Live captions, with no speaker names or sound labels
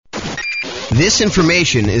This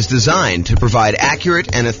information is designed to provide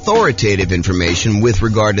accurate and authoritative information with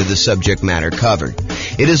regard to the subject matter covered.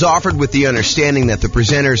 It is offered with the understanding that the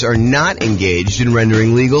presenters are not engaged in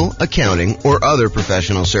rendering legal, accounting, or other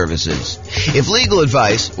professional services. If legal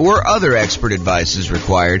advice or other expert advice is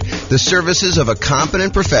required, the services of a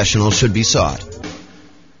competent professional should be sought.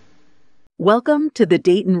 Welcome to the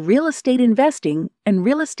Dayton Real Estate Investing and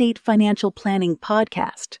Real Estate Financial Planning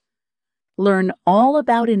Podcast. Learn all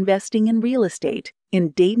about investing in real estate in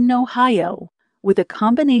Dayton, Ohio, with a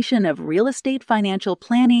combination of real estate financial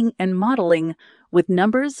planning and modeling with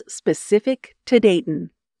numbers specific to Dayton,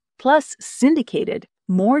 plus syndicated,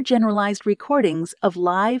 more generalized recordings of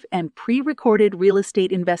live and pre-recorded real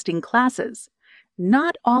estate investing classes,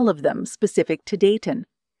 not all of them specific to Dayton.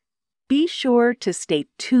 Be sure to stay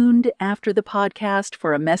tuned after the podcast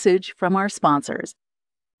for a message from our sponsors.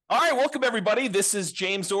 All right, welcome everybody. This is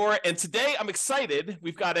James Orr, and today I'm excited.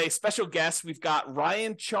 We've got a special guest. We've got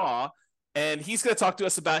Ryan Chaw, and he's going to talk to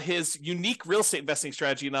us about his unique real estate investing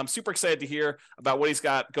strategy, and I'm super excited to hear about what he's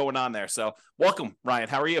got going on there. So welcome, Ryan.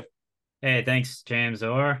 How are you? Hey, thanks, James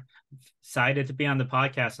Orr. Excited to be on the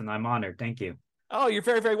podcast, and I'm honored. Thank you. Oh, you're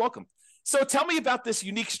very, very welcome. So tell me about this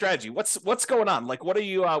unique strategy. What's going on? Like, what have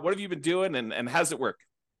you been doing, and how does it work?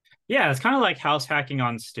 Yeah, it's kind of like house hacking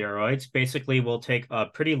on steroids. Basically, we'll take a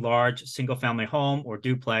pretty large single family home or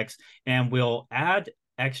duplex, and we'll add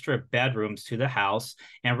extra bedrooms to the house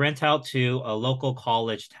and rent out to a local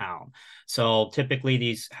college town. So typically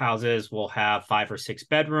these houses will have 5 or 6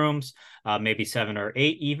 bedrooms, maybe 7 or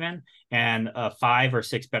 8 even, and a 5 or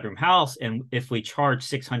 6 bedroom house. And if we charge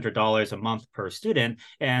 $600 a month per student,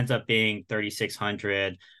 it ends up being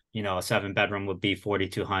 $3,600. A 7-bedroom would be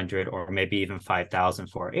 $4,200, or maybe even $5,000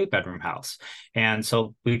 for an 8-bedroom house. And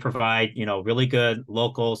so we provide, really good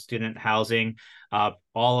local student housing,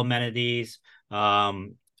 all amenities,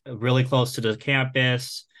 really close to the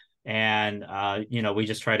campus. And, we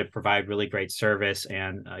just try to provide really great service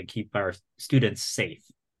and keep our students safe.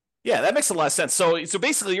 Yeah, that makes a lot of sense. So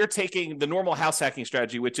basically you're taking the normal house hacking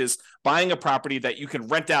strategy, which is buying a property that you can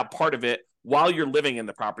rent out part of it while you're living in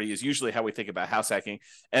the property, is usually how we think about house hacking.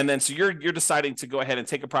 And then so you're deciding to go ahead and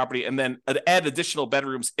take a property and then add additional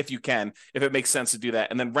bedrooms if you can, if it makes sense to do that,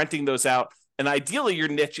 and then renting those out. And ideally your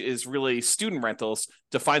niche is really student rentals,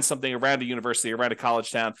 to find something around a university, around a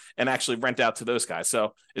college town, and actually rent out to those guys.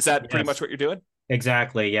 So is that pretty much what you're doing?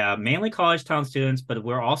 Exactly. Yeah. Mainly college town students, but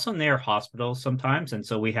we're also near hospitals sometimes. And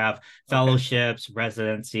so we have fellowships,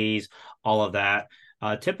 residencies, all of that.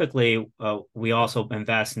 Typically, we also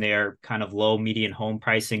invest near kind of low median home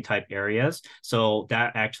pricing type areas. So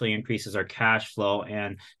that actually increases our cash flow.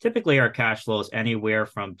 And typically our cash flow is anywhere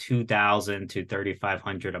from $2,000 to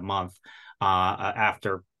 $3,500 a month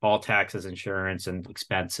after all taxes, insurance, and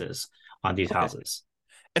expenses on these houses.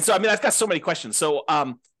 And so, I've got so many questions. So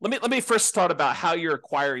let me first start about how you're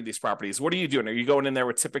acquiring these properties. What are you doing? Are you going in there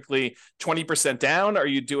with typically 20% down? Are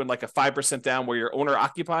you doing like a 5% down where you're owner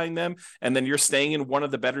occupying them, and then you're staying in one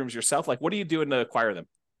of the bedrooms yourself? Like, what are you doing to acquire them?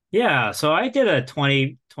 Yeah, so I did a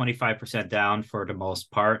 25% down for the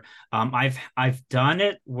most part. I've done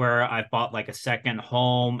it where I bought like a second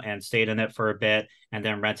home and stayed in it for a bit and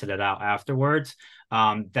then rented it out afterwards.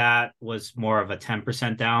 That was more of a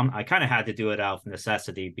 10% down. I kind of had to do it out of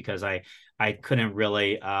necessity because I couldn't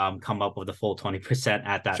really come up with the full 20%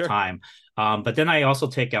 at that time. But then I also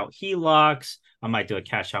take out HELOCs. I might do a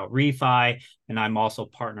cash out refi, and I'm also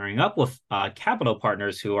partnering up with capital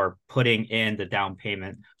partners who are putting in the down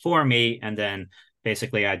payment for me, and then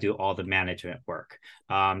basically I do all the management work.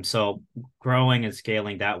 So growing and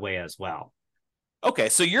scaling that way as well. Okay,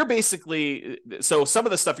 so you're basically, so some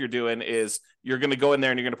of the stuff you're doing is you're going to go in there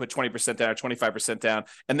and you're going to put 20% down or 25% down,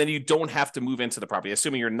 and then you don't have to move into the property,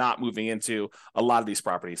 assuming you're not moving into a lot of these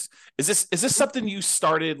properties. Is this something you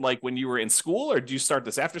started like when you were in school, or did you start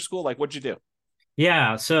this after school? Like, what'd you do?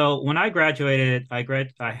 Yeah, so when I graduated, I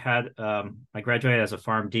graduated as a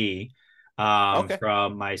PharmD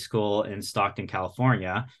from my school in Stockton,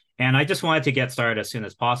 California. And I just wanted to get started as soon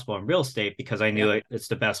as possible in real estate because I knew it's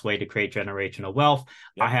the best way to create generational wealth.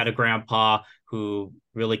 I had a grandpa who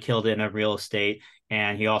really killed it in real estate,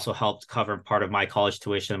 and he also helped cover part of my college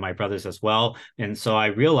tuition and my brothers as well. And so I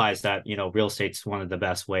realized that, real estate's one of the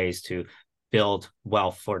best ways to build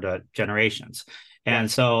wealth for the generations.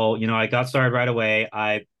 And so, I got started right away.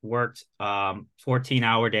 I worked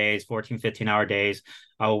 15-hour days.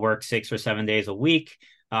 I will work 6 or 7 days a week.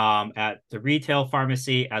 at the retail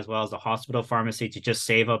pharmacy as well as the hospital pharmacy to just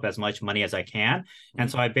save up as much money as I can. And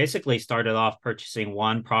so I basically started off purchasing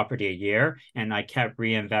one property a year, and I kept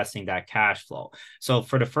reinvesting that cash flow. So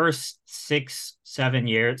for the first 6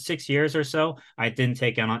 years or so, I didn't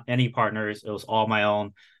take on any partners. It was all my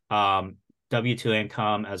own W-2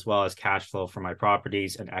 income as well as cash flow for my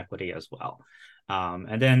properties and equity as well.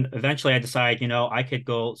 And then eventually I decided, I could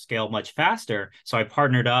go scale much faster. So I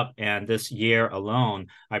partnered up, and this year alone,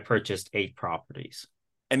 I purchased 8 properties.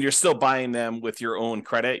 And you're still buying them with your own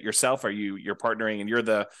credit yourself? You're partnering and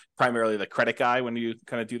you're primarily the credit guy when you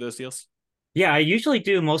kind of do those deals? Yeah, I usually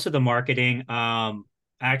do most of the marketing.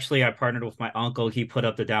 Actually, I partnered with my uncle. He put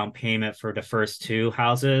up the down payment for the first 2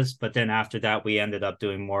 houses. But then after that, we ended up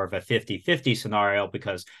doing more of a 50-50 scenario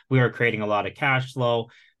because we were creating a lot of cash flow.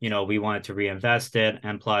 We wanted to reinvest it.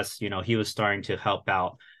 And plus, he was starting to help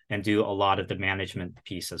out and do a lot of the management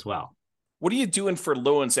piece as well. What are you doing for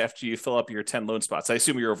loans after you fill up your 10 loan spots? I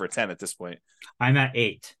assume you're over 10 at this point. I'm at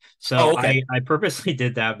 8. So okay. I purposely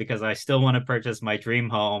did that because I still want to purchase my dream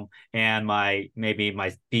home and maybe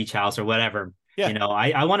my beach house or whatever. Yeah.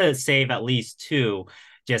 I want to save at least 2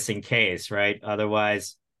 just in case, right?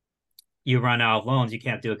 Otherwise, you run out of loans. You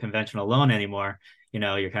can't do a conventional loan anymore.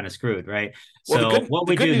 You're kind of screwed, right? Well, so what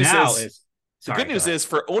we do now is the good news is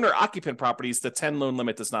for owner occupant properties, the 10 loan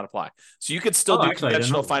limit does not apply. So you could still do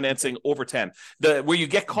conventional financing over 10. Where you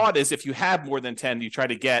get caught is if you have more than 10, you try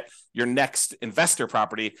to get your next investor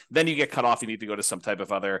property, then you get cut off. You need to go to some type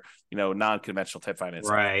of other, non-conventional type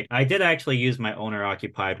financing. Right. I did actually use my owner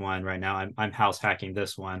occupied one right now. I'm house hacking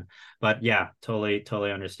this one, but yeah, totally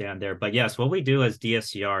understand there. But yes, what we do is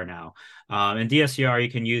DSCR now. In DSCR, you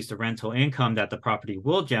can use the rental income that the property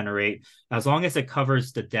will generate as long as it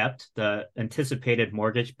covers the debt, the anticipated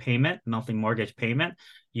mortgage payment, monthly mortgage payment.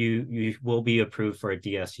 You will be approved for a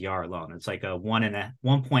DSCR loan. It's like a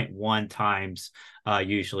 1.1 times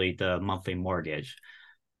usually the monthly mortgage.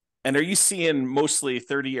 And are you seeing mostly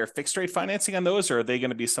 30-year fixed rate financing on those, or are they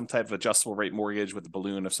going to be some type of adjustable rate mortgage with a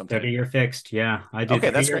balloon of some type? 30-year fixed, yeah. I do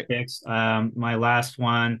 30-year fixed. My last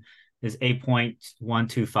one is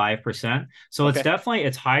 8.125%. So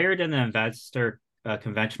it's higher than the investor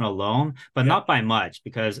conventional loan, but not by much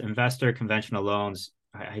because investor conventional loans,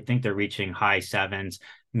 I think they're reaching high 7s,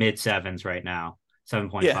 mid 7s right now,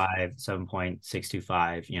 7.5,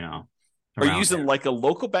 7.625, Are you using like a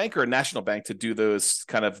local bank or a national bank to do those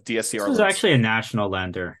kind of DSCR loans? This is actually a national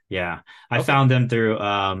lender. Yeah. I found them through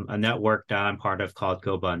a network that I'm part of called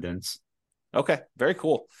GoBundance. Okay. Very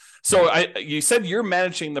cool. So you said you're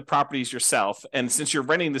managing the properties yourself. And since you're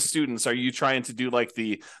renting the students, are you trying to do like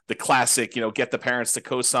the classic, get the parents to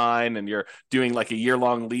co-sign and you're doing like a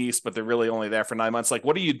year-long lease, but they're really only there for 9 months? Like,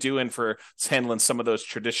 what are you doing for handling some of those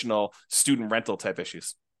traditional student rental type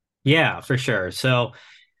issues? Yeah, for sure. So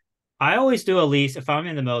I always do a lease. If I'm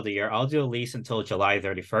in the middle of the year, I'll do a lease until July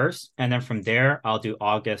 31st. And then from there, I'll do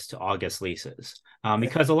August to August leases.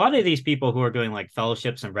 Because a lot of these people who are doing like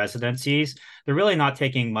fellowships and residencies, they're really not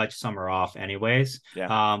taking much summer off anyways.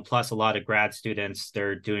 Yeah. Plus a lot of grad students,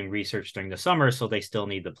 they're doing research during the summer, so they still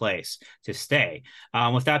need the place to stay.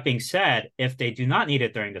 With that being said, if they do not need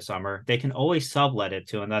it during the summer, they can always sublet it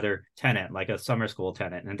to another tenant, like a summer school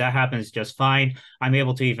tenant. And that happens just fine. I'm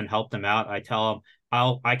able to even help them out. I tell them,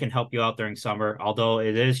 I can help you out during summer, although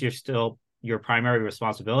it is your primary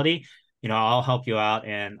responsibility. I'll help you out,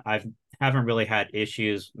 and I haven't really had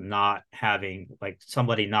issues not having like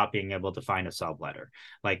somebody not being able to find a subletter.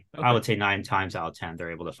 Like I would say 9 times out of 10,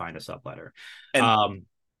 they're able to find a subletter. And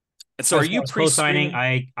so are you co-signing?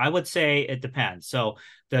 I would say it depends. So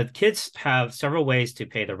the kids have several ways to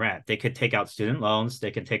pay the rent. They could take out student loans.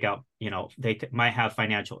 They can take out, might have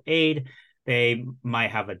financial aid. They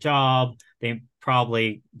might have a job. They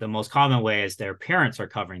probably, the most common way is their parents are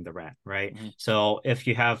covering the rent, right? Mm-hmm. So if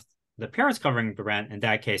you have the parents covering the rent, in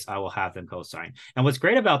that case, I will have them co-sign. And what's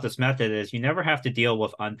great about this method is you never have to deal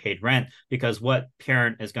with unpaid rent because what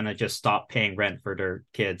parent is going to just stop paying rent for their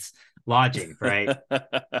kids' lodging, right?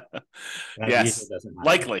 Yes,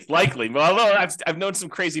 likely. Well, I've known some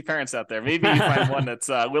crazy parents out there. Maybe you find one that's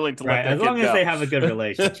willing to let their as long kid as go. they have a good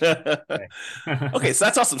relationship. Okay, so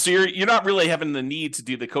that's awesome. So you're not really having the need to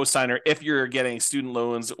do the co-signer if you're getting student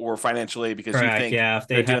loans or financial aid because you think if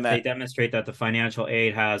they demonstrate that the financial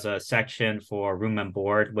aid has a section for room and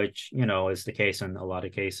board, which is the case in a lot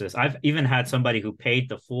of cases. I've even had somebody who paid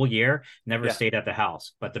the full year, never stayed at the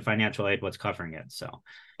house, but the financial aid was covering it. So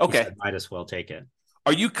said, might as well take it.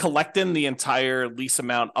 Are you collecting the entire lease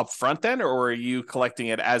amount up front then, or are you collecting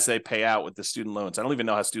it as they pay out with the student loans? I don't even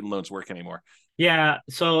know how student loans work anymore. Yeah,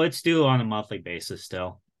 so it's due on a monthly basis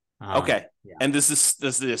still. Okay. Yeah. And does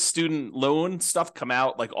the student loan stuff come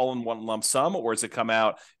out like all in one lump sum, or does it come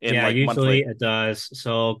out in Yeah, like usually monthly? it does.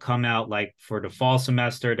 So come out like for the fall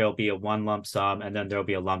semester, there'll be a one lump sum, and then there'll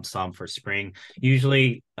be a lump sum for spring.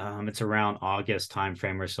 Usually, it's around August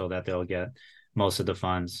timeframe or so that they'll get most of the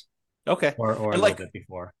funds, Okay. or a And little like, bit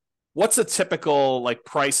before. what's a typical like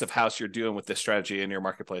price of house you're doing with this strategy in your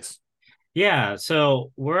marketplace? Yeah,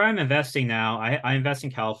 so where I'm investing now, I invest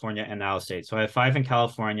in California and out of state. So I have five in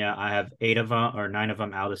California. I have eight of them or nine of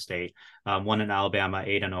them out of state, one in Alabama,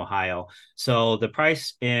 eight in Ohio. So the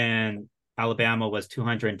price in Alabama was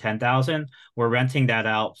 210,000. We're renting that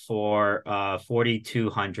out for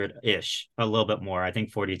 4,200 ish, a little bit more. I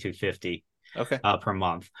think 4,250 Okay. per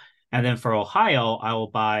month. And then for Ohio, I will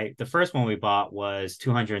buy the first one we bought was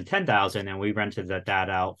 210,000, and we rented that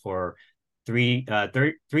out for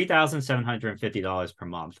 $3,750 per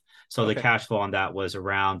month. So the Okay. cash flow on that was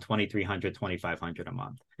around 2,300, 2,500 a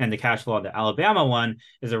month. And the cash flow on the Alabama one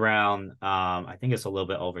is around I think it's a little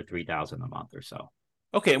bit over 3,000 a month or so.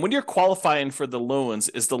 Okay. And when you're qualifying for the loans,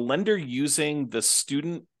 is the lender using the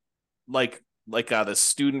student the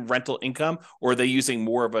student rental income, or are they using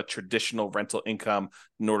more of a traditional rental income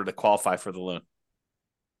in order to qualify for the loan?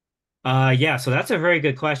 Yeah, so that's a very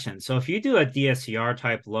good question. So if you do a DSCR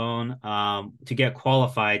type loan, to get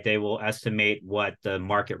qualified, they will estimate what the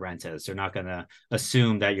market rent is. They're not going to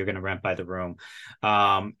assume that you're going to rent by the room.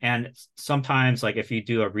 And sometimes, like if you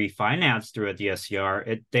do a refinance through a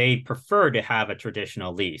DSCR, they prefer to have a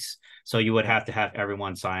traditional lease. So you would have to have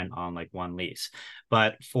everyone sign on like one lease.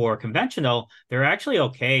 But for conventional, they're actually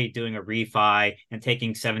okay doing a refi and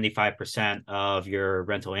taking 75% of your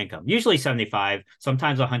rental income. Usually 75,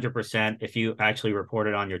 sometimes 100% if you actually report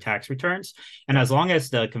it on your tax returns. And Yeah. as long as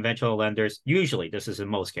the conventional lenders, usually this is in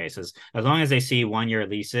most cases, as long as they see 1 year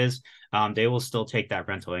leases, they will still take that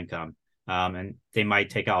rental income. And they might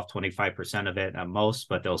take off 25% of it at most,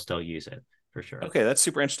 but they'll still use it for sure. Okay, that's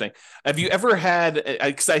super interesting. Have you ever had,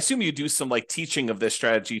 because I assume you do some like teaching of this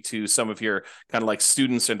strategy to some of your kind of like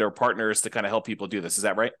students and or partners to kind of help people do this. Is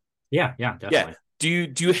that right? Yeah, Yeah. definitely.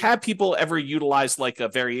 Do you have people ever utilize like a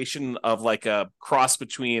variation of like a cross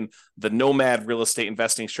between the nomad real estate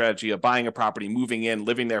investing strategy of buying a property, moving in,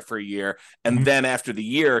 living there for a year, and Mhm. then after the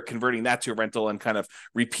year converting that to a rental and kind of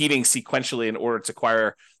repeating sequentially in order to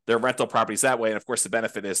acquire their rental properties that way? And of course, the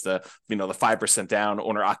benefit is the 5% down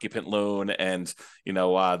owner occupant loan, and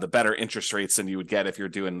the better interest rates than you would get if you're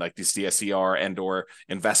doing like these DSCR and or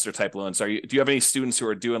investor type loans. Do you have any students who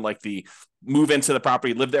are doing like the move into the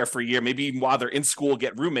property, live there for a year, maybe even while they're in school,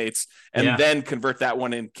 get roommates, and Yeah. then convert that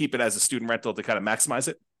one and keep it as a student rental to kind of maximize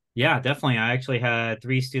it? Yeah, definitely. I actually had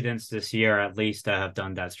three students this year at least that have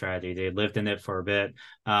done that strategy. They lived in it for a bit,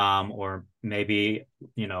 or maybe,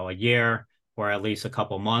 a year or at least a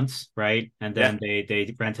couple months, right? And Yeah. then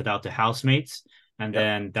they rented out to housemates, and Yep.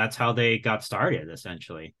 then that's how they got started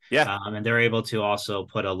essentially. Yeah. And they're able to also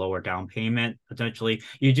put a lower down payment potentially.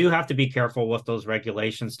 You do have to be careful with those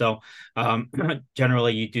regulations though. Um,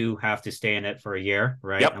 Generally, you do have to stay in it for a year,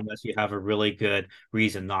 right? Yep. Unless you have a really good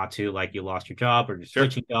reason not to, like you lost your job or you're Sure.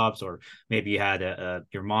 switching jobs, or maybe you had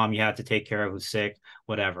your mom you had to take care of who's sick,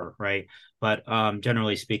 whatever, right? But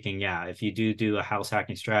generally speaking, yeah, if you do a house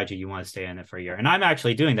hacking strategy, you want to stay in it for a year. And I'm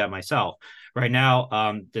actually doing that myself right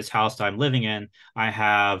now. This house that I'm living in, I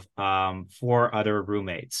have four other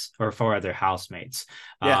roommates or four other housemates,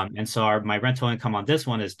 Yeah. and so my rental income on this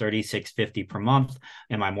one is 3,650 per month,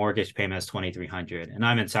 and my mortgage payment is 2,300, and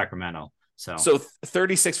I'm in Sacramento. So So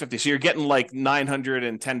 3650. So you're getting like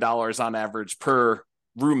 $910 on average per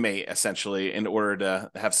roommate, essentially, in order to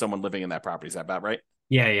have someone living in that property. Is that about right?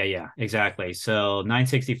 yeah, exactly. So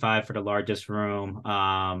 965 for the largest room,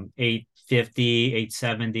 850,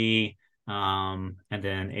 870, and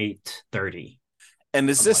then 830. And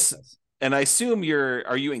is Something like this this. and I assume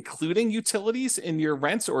are you including utilities in your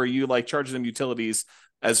rents, or are you like charging them utilities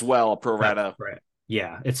as well pro rata? Separate.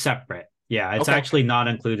 Yeah, it's separate. Yeah, it's Okay. actually not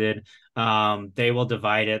included. They will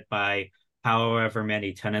divide it by however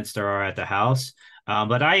many tenants there are at the house.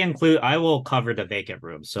 But I will cover the vacant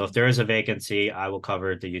room. So if there is a vacancy, I will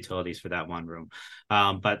cover the utilities for that one room.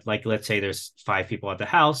 But like, let's say there's five people at the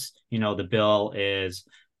house, the bill is,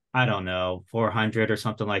 I don't know, 400 or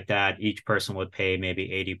something like that. Each person would pay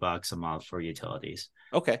maybe $80 a month for utilities.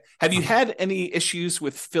 Okay. Have you Um, had any issues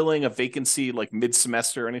with filling a vacancy like mid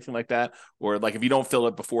semester or anything like that? Or like if you don't fill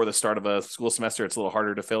it before the start of a school semester, it's a little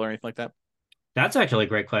harder to fill or anything like that? That's actually a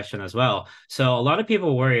great question as well. So a lot of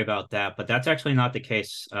people worry about that, but that's actually not the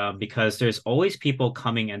case, because there's always people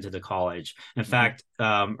coming into the college. In Mm-hmm. fact,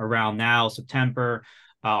 around now, September,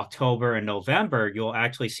 October and November, you'll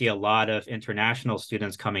actually see a lot of international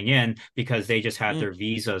students coming in because they just had their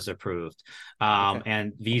visas approved.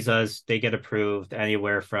 And visas, they get approved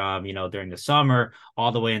anywhere from, during the summer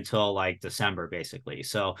all the way until like December, basically.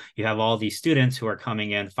 So you have all these students who are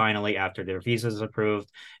coming in finally after their visas approved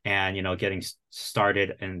and, getting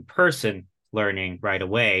started in person learning right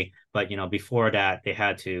away. But before that, they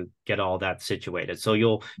had to get all that situated. So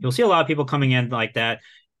you'll see a lot of people coming in like that.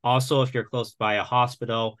 Also, if you're close by a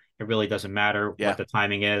hospital, it really doesn't matter what the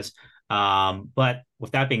timing is. But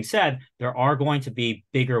with that being said, there are going to be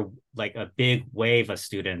like a big wave of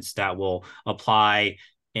students that will apply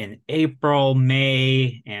in April,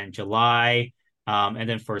 May, and July. And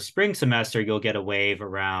then for spring semester, you'll get a wave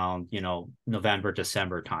around, November,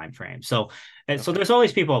 December timeframe. So there's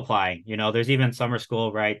always people applying. There's even summer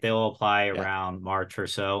school, right? They'll apply around March or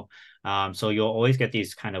so. So you'll always get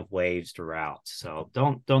these kind of waves throughout. So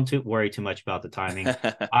don't worry too much about the timing.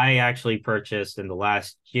 I actually purchased in the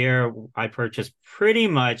last year, I purchased pretty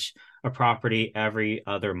much a property every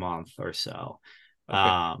other month or so. It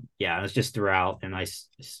was just throughout, and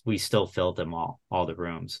we still filled them all the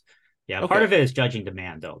rooms. Yeah, part of it is judging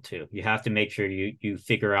demand though too. You have to make sure you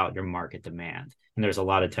figure out your market demand, and there's a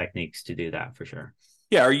lot of techniques to do that for sure.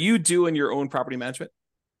 Yeah, are you doing your own property management?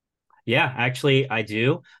 Yeah, actually, I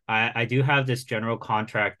do. I do have this general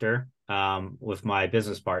contractor with my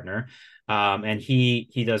business partner, and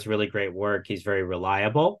he does really great work. He's very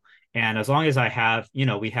reliable, and as long as I have,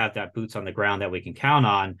 we have that boots on the ground that we can count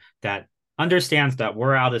on, that understands that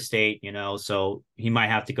we're out of state, so he might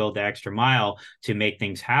have to go the extra mile to make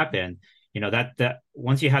things happen. That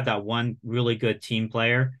once you have that one really good team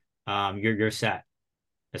player, you're set,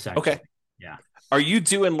 essentially. Okay. Yeah. Are you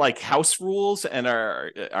doing like house rules, and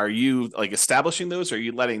are you like establishing those? Or are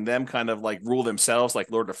you letting them kind of like rule themselves, like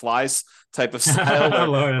Lord of the Flies type of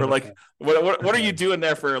style? or like what are you doing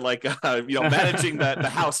there for like managing the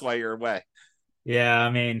house while you're away? Yeah, I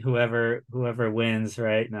mean, whoever wins,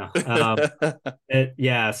 right? No.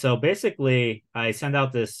 So basically I send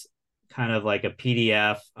out this kind of like a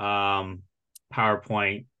PDF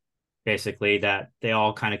PowerPoint, basically, that they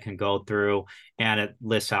all kind of can go through, and it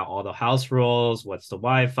lists out all the house rules, what's the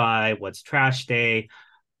Wi-Fi, what's trash day,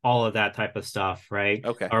 all of that type of stuff, right?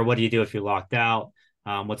 Okay. Or what do you do if you're locked out?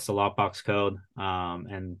 What's the lockbox code?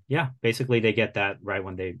 And yeah, basically they get that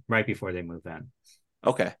right before they move in.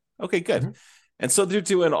 Okay, good. Mm-hmm. And so they're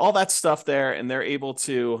doing all that stuff there, and they're able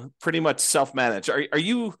to pretty much self-manage. Are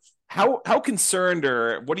you how concerned,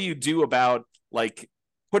 or what do you do about like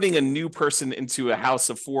putting a new person into a house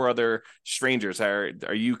of 4 other strangers? Are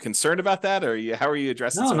you concerned about that, or how are you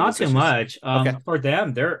addressing? No, not too issues? much. For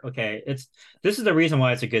them, they're okay. This is the reason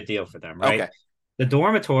why it's a good deal for them, right? Okay. The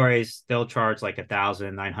dormitories, they'll charge like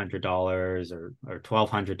 $1,900 or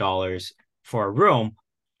 $1,200 for a room,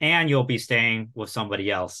 and you'll be staying with somebody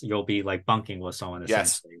else. You'll be like bunking with someone,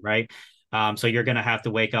 essentially, right? So you're gonna have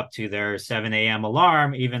to wake up to their 7 a.m.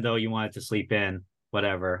 alarm, even though you wanted to sleep in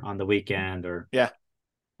whatever on the weekend or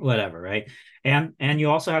whatever, right? And you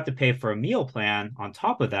also have to pay for a meal plan on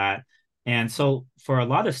top of that. And so for a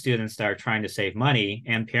lot of students that are trying to save money,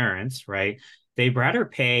 and parents, right, they'd rather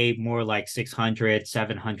pay more like $600,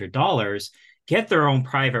 $700, get their own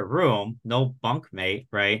private room, no bunkmate,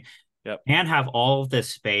 right? Yep. And have all of this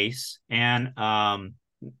space, and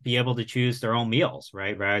be able to choose their own meals,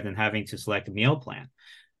 right? Rather than having to select a meal plan.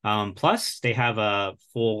 Plus, they have a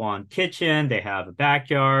full-on kitchen, they have a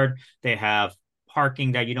backyard, they have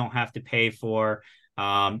parking that you don't have to pay for.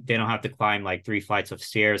 They don't have to climb like 3 flights of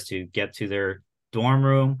stairs to get to their dorm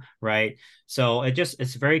room, right? So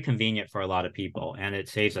it's very convenient for a lot of people, and it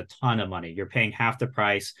saves a ton of money. You're paying half the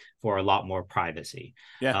price for a lot more privacy.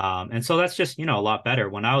 And so that's just, a lot better.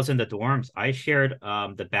 When I was in the dorms, I shared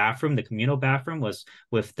the communal bathroom was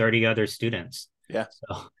with 30 other students.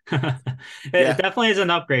 So it definitely is an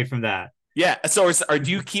upgrade from that. Yeah. So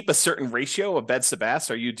do you keep a certain ratio of beds to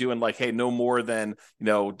baths? Are you doing like, hey, no more than,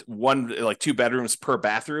 2 bedrooms per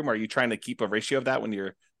bathroom? Are you trying to keep a ratio of that when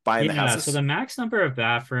you're buying the houses? So the max number of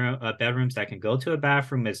bedrooms that can go to a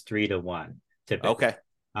bathroom is 3 to 1 typically. Okay.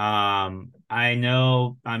 I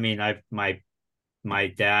know, I mean, my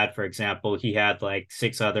dad, for example, he had like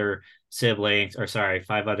 5 other siblings,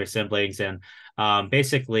 and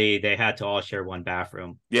basically they had to all share one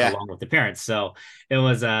bathroom along with the parents. So it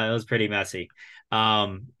was pretty messy.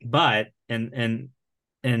 But in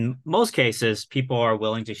most cases, people are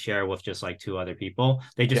willing to share with just like 2 other people.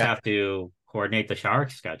 They just have to coordinate the shower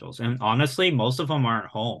schedules. And honestly, most of them aren't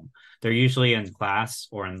home. They're usually in class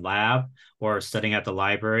or in lab or studying at the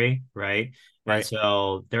library, right? And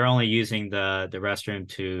so they're only using the restroom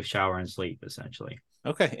to shower and sleep, essentially.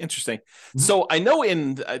 Okay, interesting. Mhm. So I know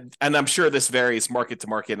and I'm sure this varies market to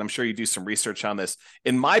market. I'm sure you do some research on this.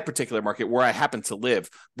 In my particular market where I happen to live,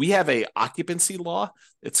 we have a occupancy law.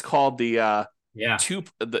 It's called Yeah.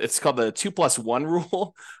 it's called the 2+1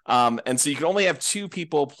 rule. And so you can only have two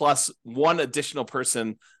people plus one additional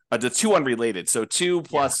person, the two unrelated. So two Yeah.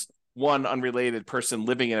 plus one unrelated person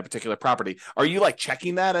living in a particular property. Are you like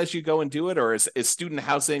checking that as you go and do it, or is student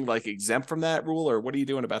housing like exempt from that rule, or what are you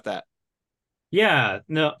doing about that? Yeah,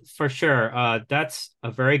 no, for sure. That's a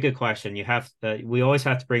very good question. We always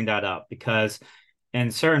have to bring that up because in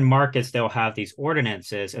certain markets they'll have these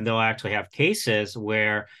ordinances and they'll actually have cases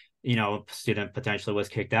where student potentially was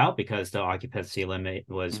kicked out because the occupancy limit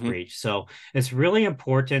was Mm-hmm. breached. So it's really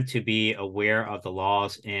important to be aware of the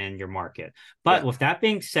laws in your market. Yeah. But with that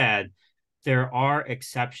being said, there are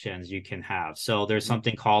exceptions you can have. So there's Mm-hmm.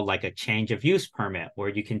 something called like a change of use permit, where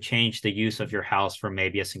you can change the use of your house from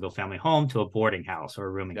maybe a single family home to a boarding house or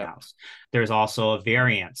a rooming Yep. house. There's also a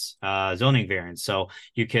variance, zoning variance. So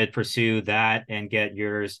you could pursue that and get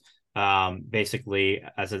yours basically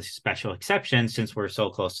as a special exception, since we're so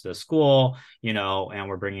close to the school, and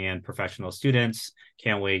we're bringing in professional students.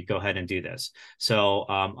 Can we go ahead and do this? So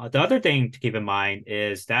the other thing to keep in mind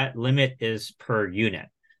is that limit is per unit.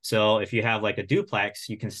 So if you have like a duplex,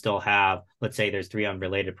 you can still have, let's say there's 3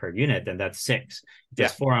 unrelated per unit, then that's 6. If Yeah.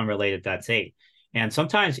 there's 4 unrelated, that's 8. And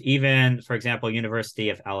sometimes even, for example, University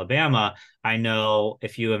of Alabama, I know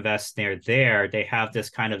if you invest near there, they have this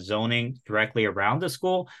kind of zoning directly around the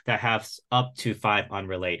school that has up to 5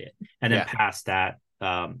 unrelated. And then Yeah. past that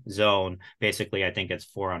zone, basically, I think it's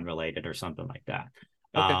 4 unrelated or something like that.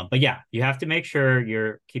 Okay. But yeah, you have to make sure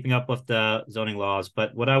you're keeping up with the zoning laws.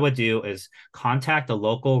 But what I would do is contact a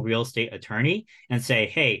local real estate attorney and say,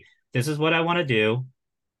 hey, this is what I want to do.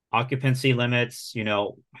 Occupancy limits,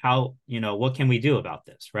 what can we do about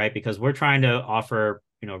this, right? Because we're trying to offer,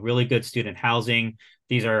 really good student housing.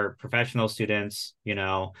 These are professional students,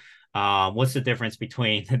 what's the difference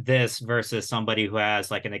between this versus somebody who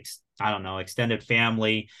has like I don't know, extended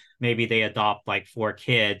family, maybe they adopt like 4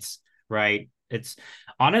 kids, right? It's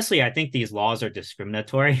honestly, I think these laws are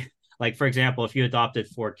discriminatory. Like, for example, if you adopted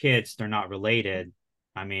 4 kids, they're not related.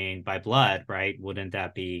 I mean, by blood, right? Wouldn't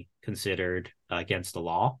that be considered against the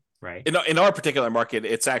law, right? In our particular market,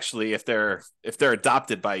 it's actually if they're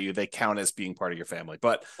adopted by you, they count as being part of your family.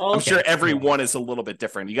 But Oh, I'm sure okay, cool. everyone is a little bit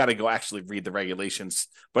different. You got to go actually read the regulations.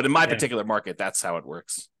 But in my Yeah, particular market, that's how it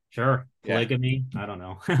works. sure. Yeah. Polygamy, I don't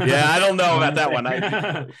know. Yeah, I don't know about that one.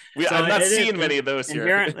 So I'm not it is seeing many of those here.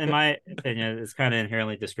 inherent, in my opinion, it's kind of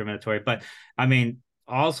inherently discriminatory. But I mean,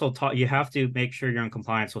 also you have to make sure you're in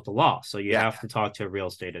compliance with the law. So you Yeah. have to talk to a real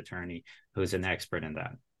estate attorney who's an expert in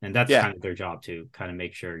that. And that's Yeah. kind of their job to kind of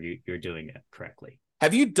make sure you're doing it correctly.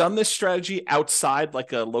 Have you done this strategy outside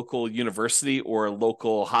like a local university or a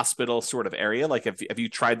local hospital sort of area? Like have you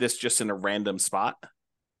tried this just in a random spot?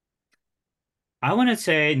 I wouldn't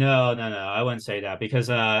say no, no, no. I wouldn't say that because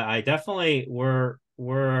I definitely we're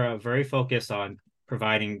very focused on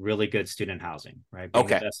providing really good student housing, right? Being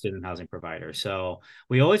the Okay. best student housing provider. So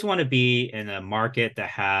we always want to be in a market that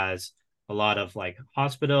has a lot of like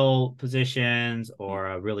hospital positions or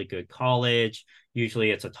a really good college. Usually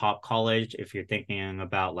it's a top college if you're thinking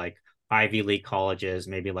about like Ivy League colleges,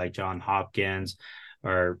 maybe like John Hopkins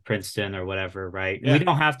or Princeton or whatever, right? We Yeah.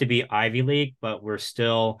 don't have to be Ivy League, but we're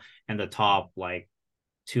still in the top like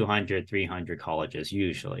 200, 300 colleges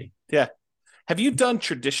usually. Yeah. Have you done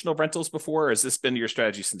traditional rentals before, or has this been your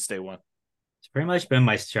strategy since day one? It's pretty much been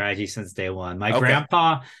my strategy since day one. My Okay.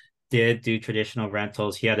 grandpa did do traditional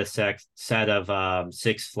rentals. He had a set of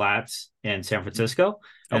 6 flats in San Francisco.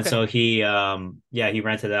 And Okay. so he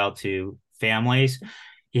rented out to families.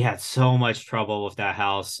 He had so much trouble with that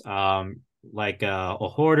house. Like a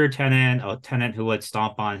hoarder tenant, a tenant who would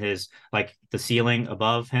stomp on his like the ceiling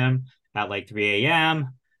above him at like 3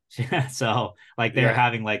 a.m. So like they're Yeah.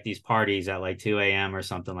 having like these parties at like 2 a.m. or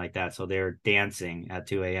something like that. So they're dancing at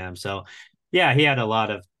 2 a.m. So yeah, he had a lot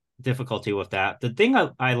of difficulty with that. The thing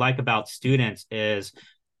I like about students is,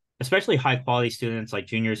 especially high quality students like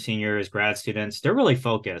juniors, seniors, grad students, they're really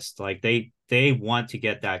focused. Like they want to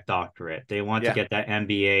get that doctorate. They want to Yeah. get that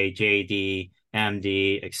MBA, JD,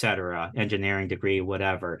 MD, etc., engineering degree,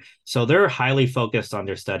 whatever. So they're highly focused on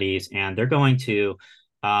their studies and they're going to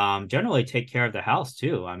generally take care of the house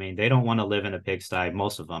too. I mean, they don't want to live in a pigsty,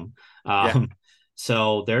 most of them. Yeah. Um,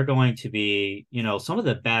 so they're going to be, some of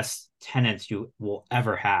the best tenants you will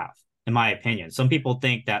ever have, in my opinion. Some people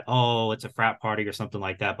think that, oh, it's a frat party or something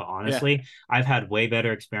like that. But Yeah. honestly, I've had way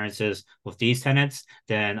better experiences with these tenants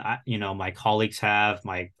than my colleagues have,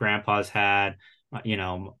 my grandpa's had,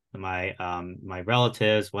 my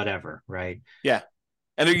relatives, whatever, right? Yeah.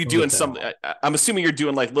 And are you with doing them some? all. I'm assuming you're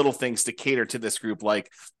doing like little things to cater to this group,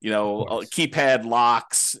 like Of course. keypad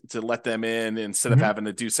locks to let them in instead of Hmm. having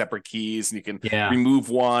to do separate keys, and you can Yeah. remove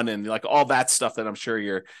one, and like all that stuff that I'm sure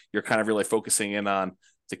you're kind of really focusing in on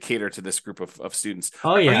to cater to this group of students.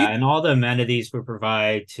 Oh Are yeah, you and all the amenities we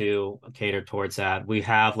provide to cater towards that. We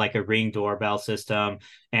have like a Ring doorbell system,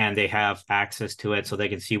 and they have access to it so they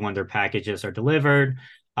can see when their packages are delivered.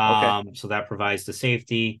 okay? So that provides the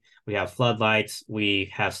safety. We have floodlights.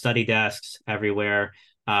 We have study desks everywhere.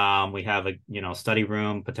 We have a study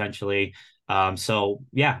room potentially. So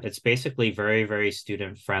yeah, it's basically very, very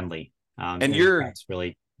student friendly, And and attracts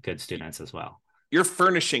really good students as well. you're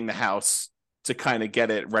furnishing the house to kind of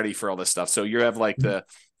get it ready for all this stuff. So you have like the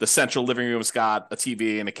central living room's got a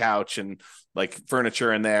TV and a couch and like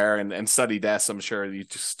furniture in there and study desks. I'm sure you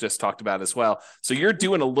just talked about as well. So you're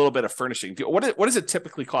doing a little bit of furnishing. What does it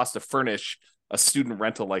typically cost to furnish a student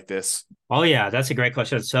rental like this? Oh yeah, that's a great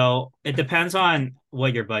question. So it depends on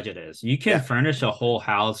what your budget is. You can Yeah. furnish a whole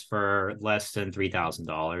house for less than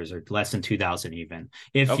 $3,000 or less than 2,000 even.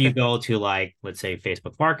 If you Okay. go to like, let's say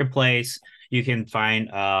Facebook Marketplace, you can find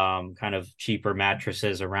kind of cheaper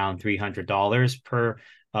mattresses around $300 per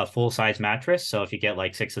full size mattress. So if you get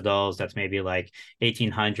like six of those, that's maybe like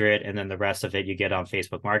 1,800, and then the rest of it you get on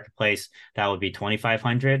Facebook Marketplace, that would be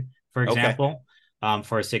 2,500, for Okay. example,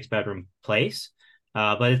 for a six-bedroom place.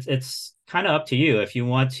 But it's kind of up to you if you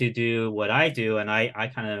want to do what I do, and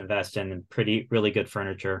I kind of invest in pretty really good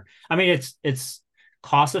furniture. I mean, it's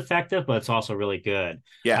cost effective, but it's also really good.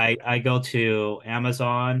 Yeah. I go to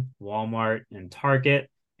Amazon, Walmart, and Target,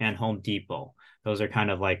 and Home Depot. Those are kind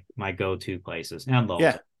of like my go-to places, and Lowe's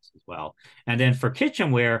Yeah. as well. And then for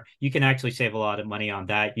kitchenware, you can actually save a lot of money on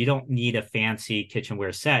that. You don't need a fancy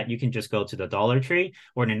kitchenware set. You can just go to the Dollar Tree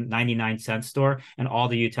or the 99-cent store, and all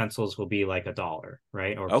the utensils will be like $1,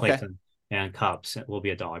 right? Or Okay. plates and cups will be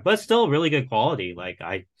 $1, but it's still really good quality. Like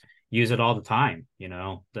I use it all the time,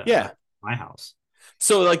 Yeah. my house.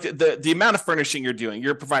 So like the amount of furnishing you're doing,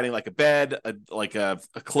 you're providing like a bed, like a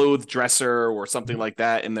clothes dresser or something like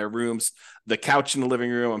that in their rooms, the couch in the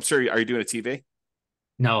living room. I'm sure. Are you doing a TV?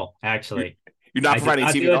 No, You're, actually, you're not I do providing a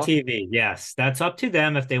not TV do at a all. TV. Yes, that's up to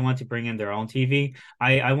them if they want to bring in their own TV.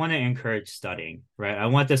 I want to encourage studying, right? I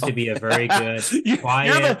want this to be a Okay. very good, You're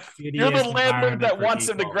quiet, the studious landlord environment that for wants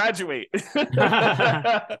them to people. graduate.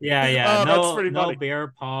 Yeah, yeah. Oh, that's No, pretty no funny.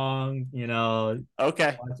 beer pong,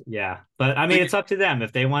 Okay. yeah. But I So mean, it's up to them.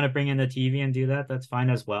 If they want to bring in the TV and do that, that's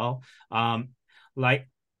fine as well. Like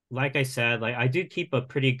like I said, like I do keep a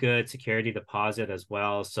pretty good security deposit as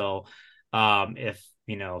well. So if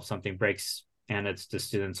something breaks and it's the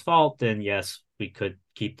student's fault, then yes, we could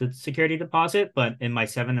keep the security deposit. But in my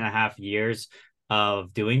 7.5 years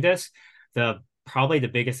of doing this, the probably the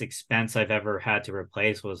biggest expense I've ever had to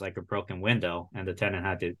replace was like a broken window, and the tenant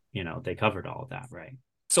had to, they covered all of that, right?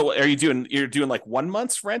 so you're doing like 1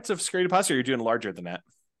 month's rent of security deposit, or you're doing larger than that?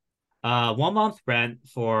 1 month rent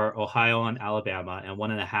for Ohio and Alabama, and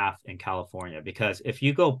 1.5 in California. Because if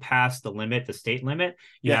you go past the limit, the state limit,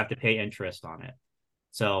 you Yeah. have to pay interest on it.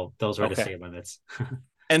 So those are the Okay. state limits.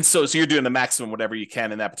 And so you're doing the maximum whatever you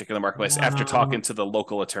can in that particular marketplace after Uh, talking to the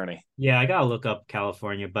local attorney. yeah, I gotta look up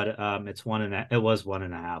California, but it was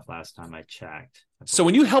 1.5 last time I checked, I So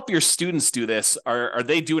when believe. you help your students do this, are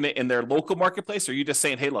they doing it in their local marketplace? Or are you just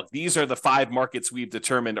saying, hey, look, these are the 5 markets we've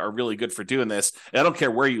determined are really good for doing this. And I don't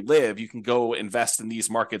care where you live, you can go invest in these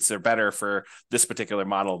markets. They're better for this particular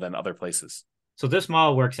model than other places. So this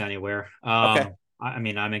model works anywhere. Okay. I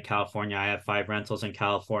mean, I'm in California. I have 5 rentals in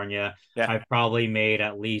California. Yeah. I've probably made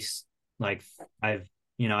at least like I've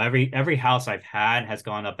every house I've had has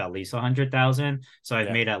gone up at least 100,000. So I've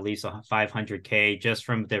Yeah. made at least 500K just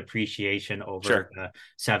from the appreciation over Sure. the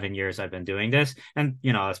 7 years I've been doing this. And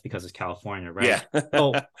that's because it's California, right? Yeah.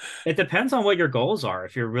 So it depends on what your goals are.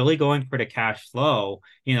 If you're really going for the cash flow,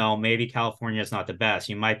 maybe California is not the best.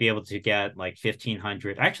 You might be able to get like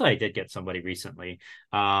 1,500. Actually, I did get somebody recently,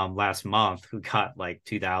 last month, who got like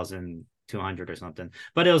 2,200 or something,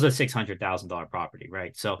 but it was a $600,000 property,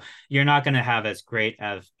 right? So you're not going to have as great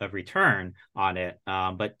of a return on it.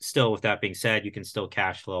 But still, with that being said, you can still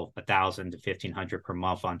cash flow 1,000 to 1,500 per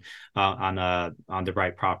month on the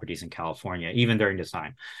right properties in California, even during this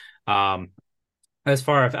time. As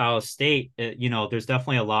far as out of state, there's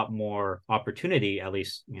definitely a lot more opportunity, at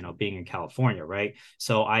least, being in California, right?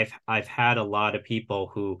 So I've had a lot of people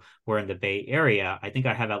who were in the Bay Area. I think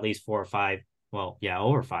I have at least 4 or 5, well, yeah,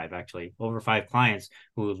 over 5 actually, over 5 clients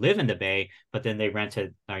who live in the Bay, but then they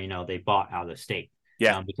rented, or, they bought out of state.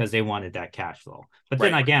 Yeah. Because they wanted that cash flow. But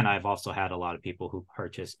then Right. again, I've also had a lot of people who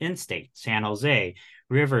purchase in state, San Jose,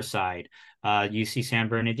 Riverside, UC San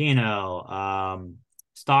Bernardino,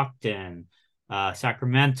 Stockton,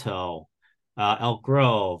 Sacramento, Elk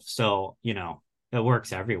Grove. So, it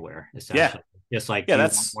works everywhere, Yeah. essentially. Just like, Yeah, do you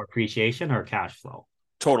want that's more appreciation or cash flow?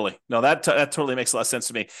 totally. No, that totally makes a lot of sense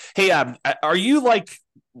to me. Hey, are you like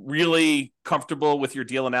really comfortable with your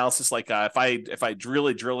deal analysis? Like, if I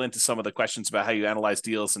really drill into some of the questions about how you analyze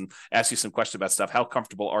deals and ask you some questions about stuff, how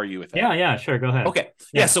comfortable are you with that? Yeah, sure. Go ahead. Okay.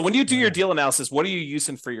 Yeah. So when you do your deal analysis, what are you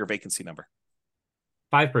using for your vacancy number?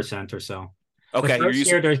 5% or so. The Okay, you're first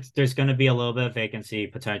using. year, there's going to be a little bit of vacancy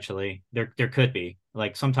potentially. There could be.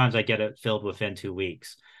 Like sometimes I get it filled within 2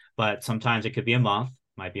 weeks, but sometimes it could be a month,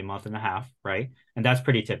 might be a month and a half, right? And that's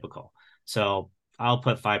pretty typical. So I'll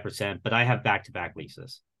put 5%, but I have back-to-back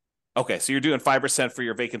leases. Okay, so you're doing 5% for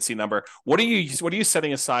your vacancy number. What are you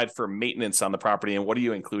setting aside for maintenance on the property, and what do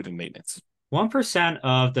you include in maintenance? 1%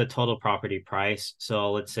 of the total property price.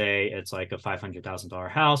 So let's say it's like a $500,000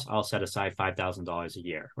 house. I'll set aside $5,000 a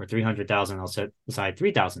year, or 300,000. I'll set aside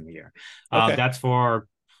 3,000 a year. Okay. That's for.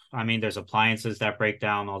 I mean, there's appliances that break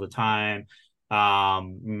down all the time.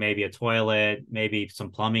 Maybe a toilet, maybe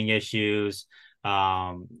some plumbing issues.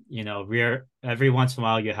 Every once in a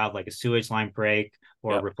while you have like a sewage line break,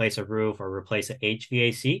 or Yep. replace a roof, or replace a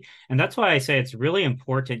HVAC. And that's why I say it's really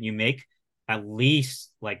important you make at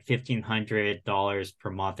least like $1,500 per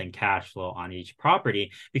month in cash flow on each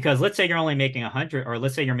property. Because let's say you're only making 100, or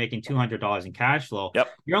let's say you're making $200 in cash flow, Yep.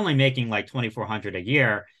 you're only making like 2,400 a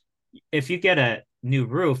year. If you get a new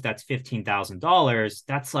roof that's $15,000,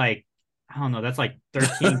 that's like, I don't know, that's like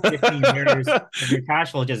 13, 15 years of your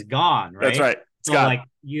cash flow just gone, That's right? right. It's So gone. like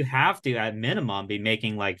you have to at minimum be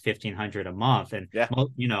making like 1,500 a month, and Yeah.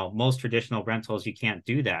 most traditional rentals you can't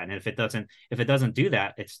do that. And if it doesn't do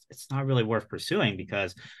that, it's not really worth pursuing,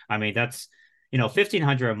 because I mean that's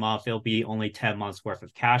 1,500 a month, it'll be only 10 months worth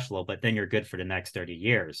of cash flow, but then you're good for the next 30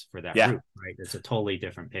 years for that Yeah. roof, right? It's a totally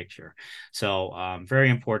different picture. So very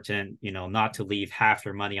important, not to leave half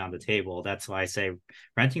your money on the table. That's why I say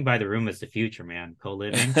renting by the room is the future, man.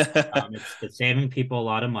 Co-living, it's saving people a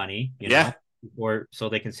lot of money, Yeah. or so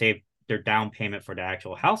they can save their down payment for the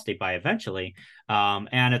actual house they buy eventually.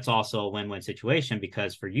 And it's also a win-win situation,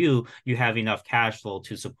 because for you have enough cash flow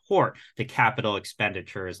to support the capital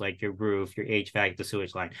expenditures like your roof, your HVAC, the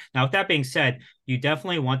sewage line. Now, with that being said, you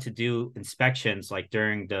definitely want to do inspections like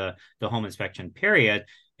during the home inspection period,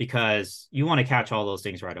 because you want to catch all those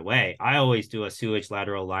things right away. I always do a sewage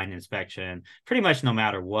lateral line inspection pretty much no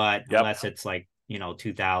matter what, Yep. unless it's like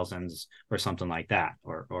 2000s or something like that,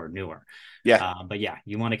 or newer. Yeah. But yeah,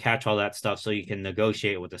 you want to catch all that stuff so you can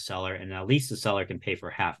negotiate with the seller, and at least the seller can pay for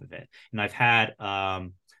half of it. And I've had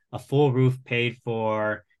a full roof paid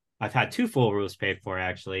for. I've had two full roofs paid for,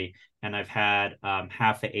 actually, and I've had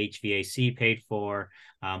half the HVAC paid for.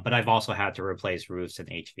 But I've also had to replace roofs and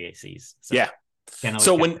HVACs. So Yeah. can't always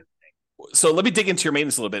So get when that. so let me dig into your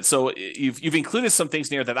maintenance a little bit. So you've included some things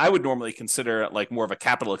here that I would normally consider like more of a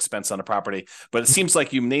capital expense on a property, but it seems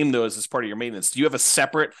like you named those as part of your maintenance. Do you have a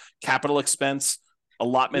separate capital expense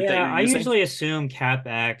allotment that Yeah, you're I using? usually assume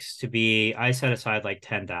CapEx to be. I set aside like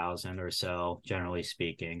 10,000 or so, generally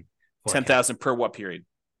speaking, for 10,000 per what period?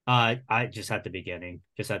 I just at the beginning,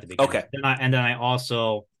 Okay. and then I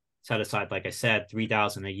also set aside, like I said,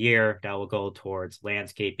 3,000 a year that will go towards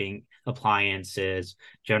landscaping, appliances,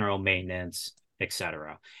 general maintenance,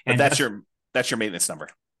 etc. But And that's your maintenance number.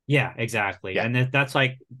 yeah, exactly. Yeah. And that's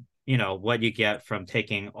like, what you get from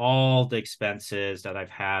taking all the expenses that I've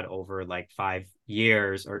had over like 5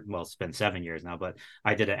 years, or well, it's been 7 years now, but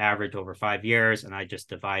I did an average over 5 years, and I just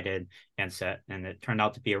divided and set, and it turned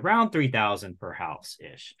out to be around 3,000 per house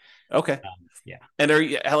ish. Okay. Yeah. And are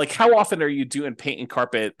you like, how often are you doing paint and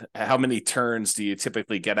carpet? How many turns do you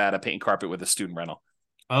typically get out of paint and carpet with a student rental?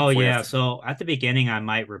 Oh Before you have yeah. to- So at the beginning, I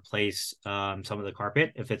might replace some of the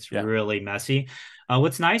carpet if it's Yeah. really messy.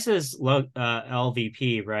 What's nice is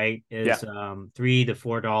LVP, right? Yeah. Is $3 to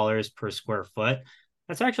 $4 per square foot.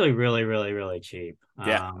 That's actually really, really, really cheap.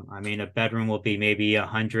 Yeah. I mean, a bedroom will be maybe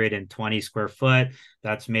 120 square foot.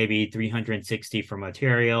 That's maybe 360 for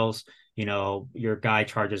materials. Your guy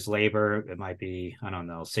charges labor. It might be, I don't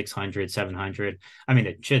know, 600, 700. I mean,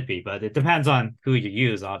 it should be, but it depends on who you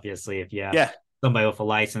use, obviously. If you have Yeah. somebody with a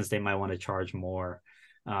license, they might want to charge more.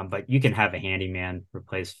 But you can have a handyman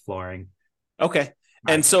replace flooring. Okay.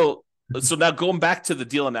 Right. And so now going back to the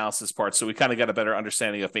deal analysis part, so we kind of got a better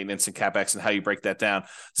understanding of maintenance and CapEx and how you break that down.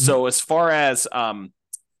 So as far as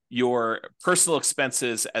your personal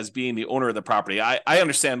expenses as being the owner of the property, I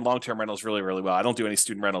understand long-term rentals really, really well. I don't do any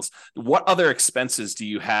student rentals. What other expenses do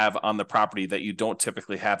you have on the property that you don't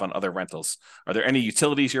typically have on other rentals? Are there any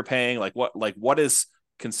utilities you're paying? Like what is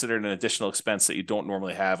considered an additional expense that you don't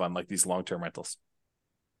normally have on like these long-term rentals?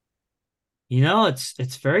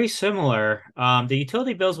 It's very similar. The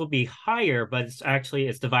utility bills will be higher, but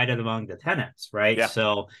it's divided among the tenants, right? Yeah.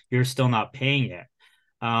 So you're still not paying it.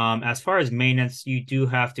 As far as maintenance, you do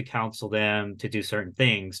have to counsel them to do certain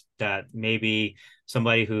things that maybe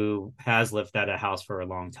somebody who has lived at a house for a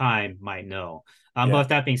long time might know. But Yeah. with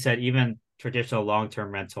that being said, even traditional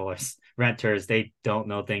long-term renters, they don't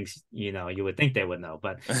know things, you would think they would know.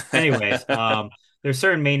 But anyways, there's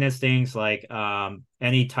certain maintenance things like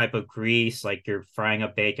any type of grease, like you're frying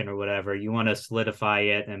up bacon or whatever, you want to solidify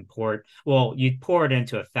it and you pour it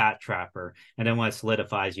into a fat trapper, and then when it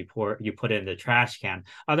solidifies, you put it in the trash can.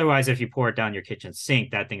 Otherwise, if you pour it down your kitchen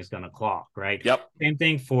sink, that thing's gonna clog, right? Yep. Same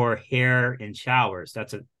thing for hair in showers.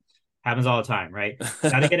 Happens all the time, right?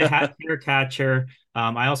 Got to get a hair catcher.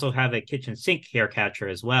 I also have a kitchen sink hair catcher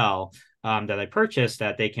as well, that I purchased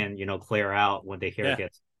that they can, clear out when the hair Yeah.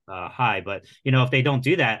 gets high. But if they don't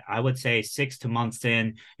do that, I would say 6 months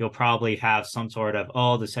in, you'll probably have some sort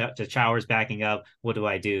of the shower's backing up. What do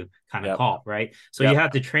I do? Kind of Yep. call, right? So you Yep.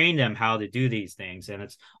 have to train them how to do these things, and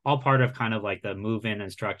it's all part of kind of like the move-in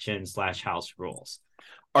instructions / house rules.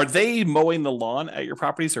 Are they mowing the lawn at your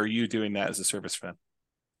properties, or are you doing that as a service for them?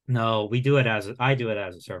 No, I do it as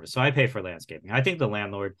a service. So I pay for landscaping. I think the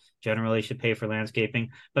landlord generally should pay for landscaping,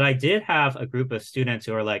 but I did have a group of students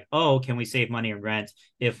who are like, "Oh, can we save money in rent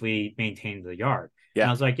if we maintain the yard?" And I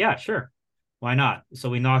Yeah. was like, "Yeah, sure. Why not?" So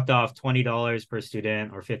we knocked off $20 per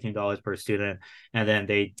student or $15 per student, and then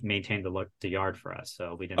they maintained the yard for us.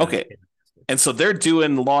 So we didn't have to Okay. pay. And so they're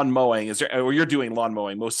doing lawn mowing. Or you're doing lawn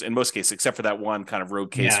mowing in most cases, except for that one kind of road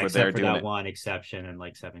case Yeah, where they're except for doing that it. one exception in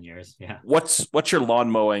like 7 years. Yeah. What's your lawn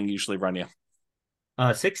mowing usually run you?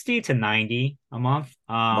 60 to 90 a month.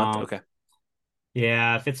 A month? Okay.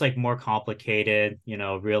 Yeah, if it's like more complicated,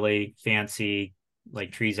 really fancy,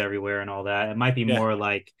 like trees everywhere and all that, it might be Yeah. more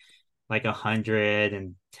like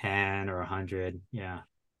 110 or 100. Yeah.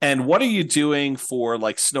 And what are you doing for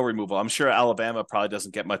like snow removal? I'm sure Alabama probably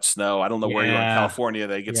doesn't get much snow. I don't know where you are in Yeah. California,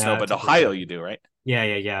 they get snow, Yeah, but Ohio you typically. do, right? Yeah,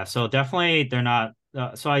 yeah, yeah. So definitely they're not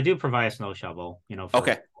so I do provide a snow shovel, for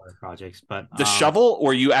Okay. water projects, but The shovel,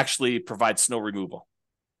 or you actually provide snow removal?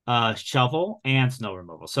 shovel and snow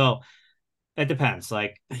removal. So it depends.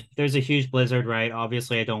 Like, there's a huge blizzard, right?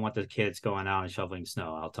 Obviously, I don't want the kids going out and shoveling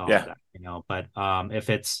snow. I'll tell them Yeah. that. But if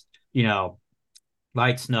it's you know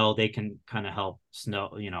light snow, they can kind of help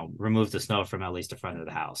remove the snow from at least the front of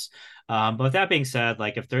the house. But with that being said,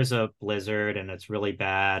 like if there's a blizzard and it's really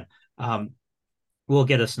bad, we'll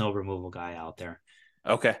get a snow removal guy out there.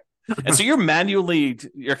 Okay. And so you're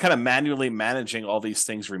kind of manually managing all these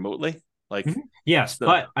things remotely? Like, Yes, so,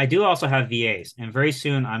 but I do also have VAs, and very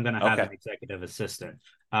soon I'm going to have okay. an executive assistant.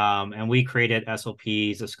 And we created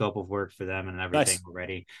SOPs, a scope of work for them, and everything Nice.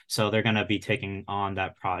 already. So they're going to be taking on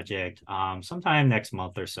that project sometime next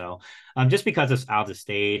month or so. Just because it's out of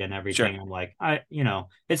state and Sure. everything, I'm like,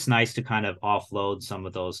 it's nice to kind of offload some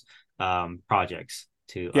of those projects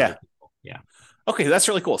to other Yeah. people. Yeah. Okay, that's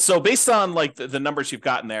really cool. So based on like the numbers you've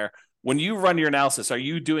gotten there, when you run your analysis, are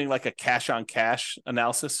you doing like a cash on cash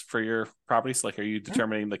analysis for your properties? Like, are you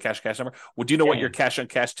determining the cash number? Would you know what Yeah. your cash on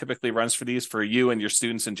cash typically runs for these for you and your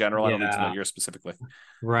students in general? I don't need to know Yeah. yours specifically.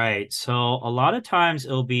 Right. So a lot of times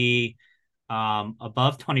it'll be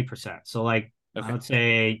above 20%. So like I Okay. would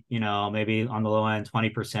say, maybe on the low end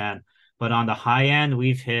 20%, but on the high end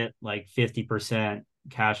we've hit like 50%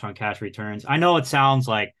 cash on cash returns. I know it sounds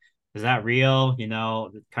like, is that real?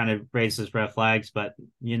 It kind of raises red flags, but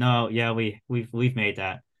yeah, we've made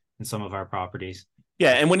that in some of our properties.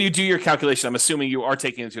 Yeah, and when you do your calculation, I'm assuming you are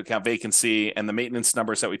taking into account vacancy and the maintenance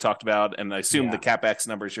numbers that we talked about, and I assume the Yeah. capex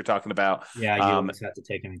numbers you're talking about, Yeah, you always have to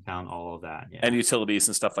take into account all of that. and Yeah. utilities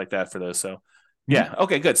and stuff like that for those. So Mhm. yeah,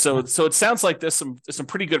 okay, good. Yeah. So it sounds like there's some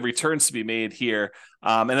pretty good returns to be made here,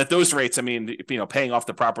 and at those rates, I mean, paying off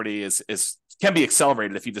the property is can be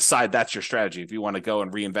accelerated if you decide that's your strategy. If you want to go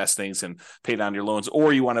and reinvest things and pay down your loans,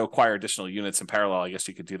 or you want to acquire additional units in parallel, I guess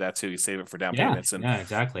you could do that too. You save it for down Yeah, payments and yeah,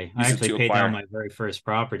 exactly. I use it actually to paid down acquire. my very first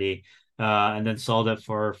property, and then sold it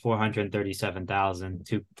for 437,000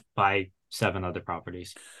 to buy 7 other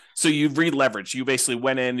properties. So you re-leveraged. You basically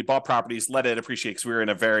went in, you bought properties, let it appreciate because we were in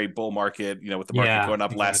a very bull market, with the market Yeah, going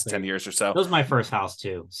up last 10 exactly. years or That so. was my first house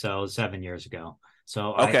too, so 7 years ago.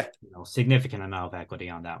 So Okay. significant amount of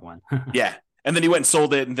equity on that one. Yeah. And then you went and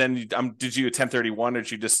sold it. And then did you 1031 or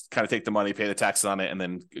did you just kind of take the money, pay the taxes on it, and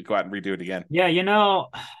then go out and redo it again? Yeah,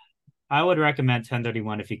 I would recommend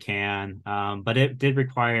 1031 if you can, but it did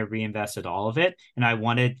require reinvested all of it, and I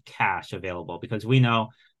wanted cash available because we know,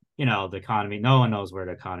 the economy. No one knows where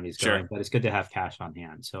the economy is going, Sure. but it's good to have cash on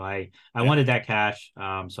hand. So I Yeah. wanted that cash,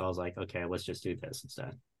 so I was like, okay, let's just do this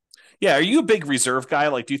instead. Yeah. Are you a big reserve guy?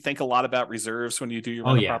 Like, do you think a lot about reserves when you do your Oh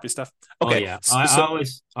rental yeah. property stuff? Oh Okay. yeah. I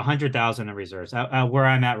always 100,000 in reserves. Where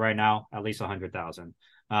I'm at right now, at least 100,000.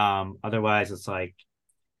 Otherwise it's like,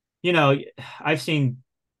 you know, I've seen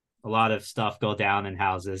a lot of stuff go down in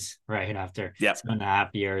houses right after Yeah. 7.5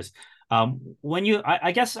 years. When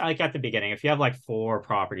I guess like at the beginning, if you have like four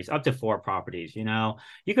properties, up to four properties,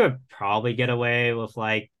 you could probably get away with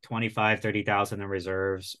like 25, 30,000 in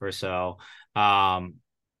reserves or so. Um,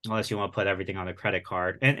 Unless you want to put everything on a credit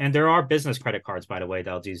card. And there are business credit cards, by the way,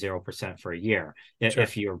 that'll do 0% for a year Sure.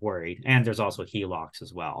 if you're worried. And there's also HELOCs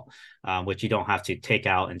as well, which you don't have to take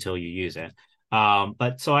out until you use it.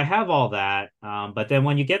 But so I have all that. But then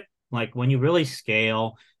when you really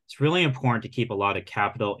scale, it's really important to keep a lot of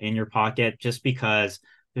capital in your pocket just because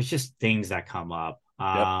there's just things that come up.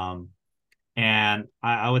 Yep. And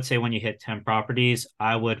I would say when you hit 10 properties,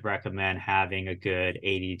 I would recommend having a good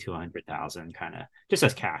 80 to 100,000 kind of just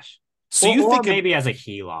as cash. So Or maybe as a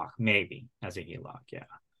HELOC, yeah.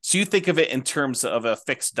 So you think of it in terms of a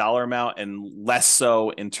fixed dollar amount and less so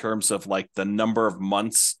in terms of like the number of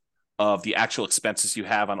months of the actual expenses you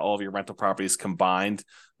have on all of your rental properties combined,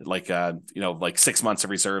 like like 6 months of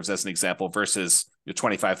reserves as an example versus your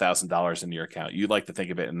 $25,000 in your account. You like to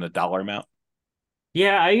think of it in the dollar amount.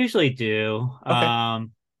 Yeah, I usually do. Okay.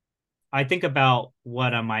 I think about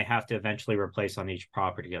what I might have to eventually replace on each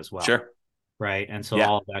property as well. Sure. Right. And so Yeah.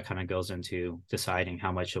 all of that kind of goes into deciding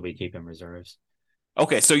how much should we keep in reserves.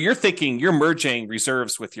 Okay. So you're merging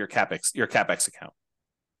reserves with your CapEx account.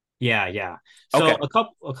 Yeah, yeah. So Okay.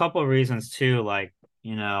 a couple of reasons too, like,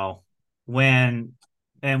 when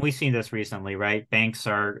and we've seen this recently, right? Banks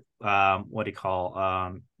are what do you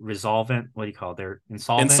call resolvent? What do you call it? They're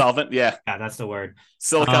insolvent? Insolvent. Yeah. Yeah, that's the word.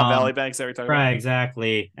 Silicon Valley banks that we're talking about. Right,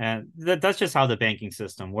 exactly. And that's just how the banking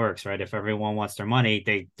system works, right? If everyone wants their money,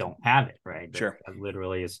 they don't have it, right? Sure. That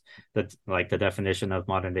literally is the definition of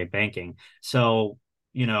modern day banking. So,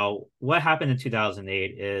 what happened in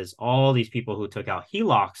 2008 is all these people who took out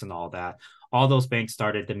HELOCs and all that, all those banks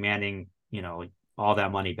started demanding, all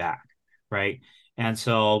that money back, right? And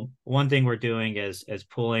so one thing we're doing is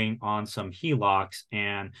pulling on some HELOCs,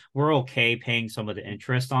 and we're okay paying some of the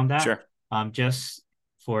interest on that, Sure. just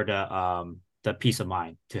for the peace of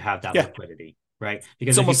mind to have that Yeah. liquidity, right?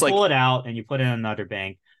 Because It's if you almost like pull it out and you put it in another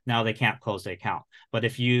bank, now they can't close the account. But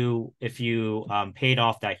if you paid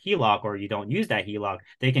off that HELOC or you don't use that HELOC,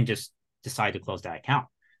 they can just decide to close that account.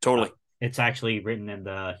 totally. It's actually written in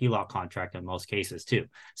the HELOC contract in most cases too.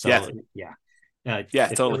 So Yeah. yeah. Yeah, If you're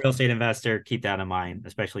totally. a real estate investor, keep that in mind,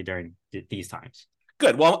 especially during these times.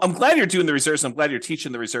 Good. Well, I'm glad you're doing the reserves. I'm glad you're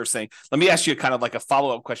teaching the reserves thing. Let me ask you kind of like a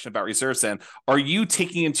follow-up question about reserves then. Are you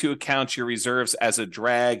taking into account your reserves as a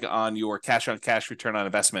drag on your cash on cash return on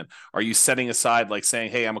investment? Are you setting aside like saying,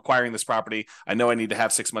 hey, I'm acquiring this property. I know I need to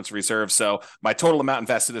have 6 months of reserves. So my total amount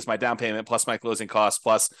invested is my down payment plus my closing costs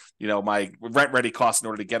plus, my rent ready costs in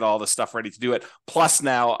order to get all this stuff ready to do it. Plus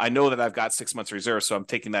now I know that I've got 6 months of reserves. So I'm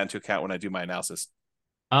taking that into account when I do my analysis.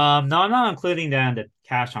 No, I'm not including that in the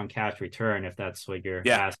cash on cash return if that's what you're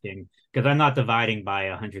Yeah. asking, because I'm not dividing by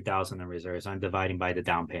 100,000 in reserves. I'm dividing by the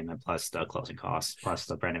down payment plus the closing costs plus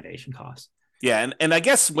the renovation costs. Yeah, and I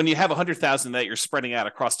guess when you have 100,000 that you're spreading out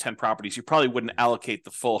across 10 properties, you probably wouldn't allocate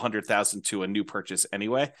the full 100,000 to a new purchase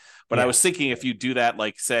anyway. But I was thinking if you do that,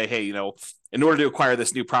 like say, hey, in order to acquire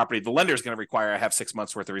this new property, the lender is going to require I have 6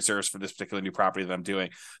 months worth of reserves for this particular new property that I'm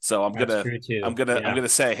doing. So I'm gonna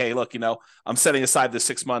say, hey, look, I'm setting aside this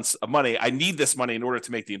 6 months of money. I need this money in order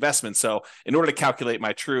to make the investment. So in order to calculate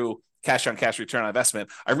my true cash on cash return on investment,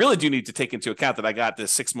 I really do need to take into account that I got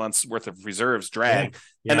this 6 months worth of reserves drag,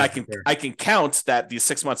 and I can count that these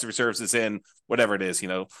 6 months of reserves is in whatever it is,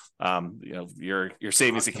 your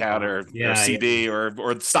savings account or CD or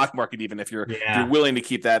the stock market, even if you're willing to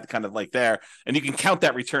keep that kind of like there, and you can count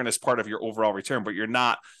that return as part of your overall return, but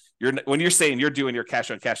when you're saying you're doing your cash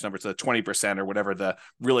on cash number to 20% or whatever the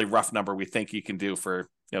really rough number we think you can do for,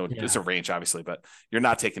 it's a range obviously, but you're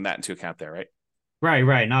not taking that into account there, right?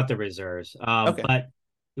 Right, not the reserves. Okay. But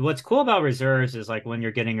what's cool about reserves is like when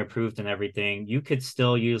you're getting approved and everything, you could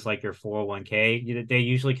still use like your 401k. They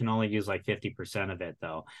usually can only use like 50% of it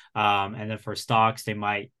though. And then for stocks, they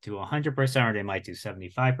might do 100% or they might do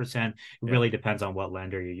 75%. It really depends on what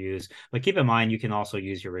lender you use. But keep in mind, you can also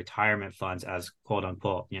use your retirement funds as quote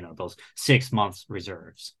unquote, those 6 months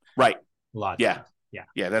reserves. Right. A lot. Yeah.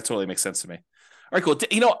 That totally makes sense to me. All right, cool.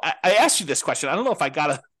 I asked you this question. I don't know if I got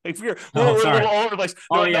to. If we're a little all over the place.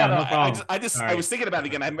 No problem. I was thinking about it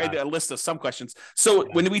again. I made a list of some questions. So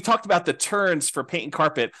when we talked about the turns for paint and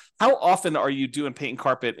carpet, how often are you doing paint and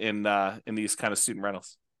carpet in these kind of student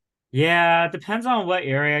rentals? Yeah, it depends on what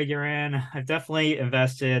area you're in. I've definitely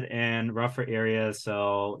invested in rougher areas.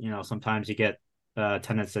 So, sometimes you get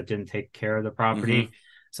tenants that didn't take care of the Hmm. property.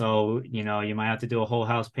 So, you might have to do a whole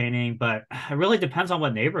house painting, but it really depends on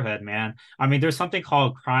what neighborhood, man. I mean, there's something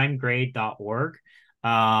called crimegrade.org.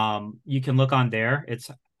 You can look on there.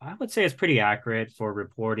 I would say it's pretty accurate for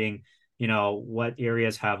reporting, what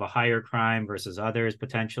areas have a higher crime versus others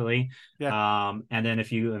potentially. Yeah. And then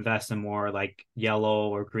if you invest in more like yellow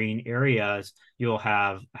or green areas, you'll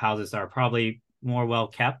have houses that are probably more well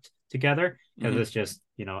kept together because Hmm. it's just,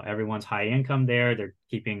 everyone's high income there. They're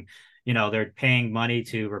keeping, they're paying money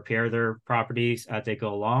to repair their properties as they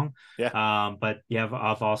go along. Yeah. But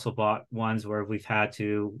I've also bought ones where we've had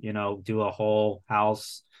to, do a whole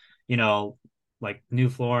house, you know, like new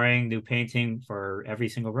flooring, new painting for every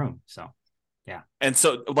single room. So yeah. And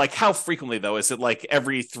so, like, how frequently though? Is it like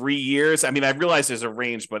every 3 years? I mean, I realize there's a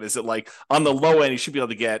range, but is it like on the low end, you should be able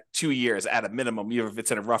to get 2 years at a minimum, even if it's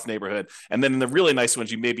in a rough neighborhood. And then in the really nice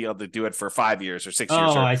ones, you may be able to do it for 5 years or 6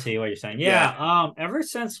 years. Oh, Or I see what you're saying. Yeah. yeah, Ever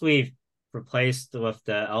since we've replaced with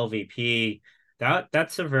the LVP,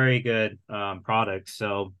 that's a very good product.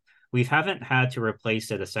 So we haven't had to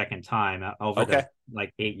replace it a second time over okay. the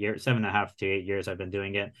like 8 years, 7.5 to 8 years I've been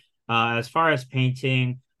doing it. As far as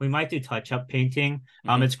painting, we might do touch-up painting.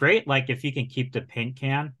 Hmm. It's great, like if you can keep the paint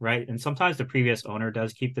can, right? And sometimes the previous owner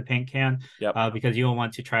does keep the paint can, Yep. because you don't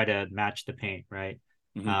want to try to match the paint, right?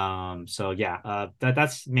 Hmm. So yeah,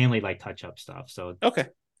 that's mainly like touch-up stuff. So Okay.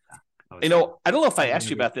 I would say I don't know if I maybe asked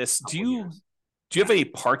you every about this. couple years. Do you have Yeah. any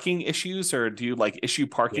parking issues, or do you like issue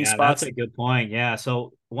parking Yeah, that's spots? a good point. Yeah.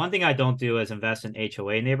 So one thing I don't do is invest in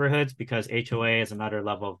HOA neighborhoods because HOA is another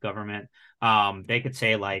level of government. They could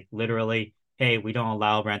say like literally, hey, we don't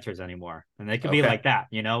allow renters anymore. And they could be Okay. like that,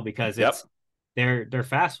 because Yep. they're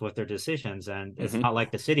fast with their decisions, and it's Hmm. not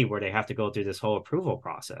like the city where they have to go through this whole approval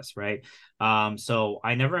process, right? So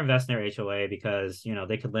I never invest in their HOA because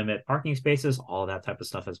they could limit parking spaces, all that type of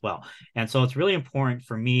stuff as well. And so it's really important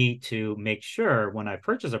for me to make sure when I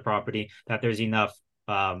purchase a property that there's enough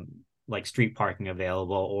um, like street parking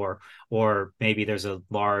available, or maybe there's a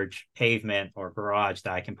large pavement or garage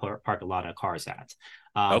that I can park a lot of cars at.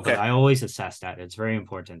 But Okay. I always assess that. It's very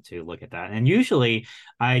important to look at that. And usually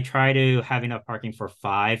I try to have enough parking for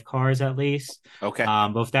 5 cars at least. Okay.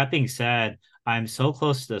 But with that being said, I'm so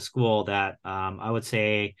close to the school that I would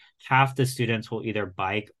say half the students will either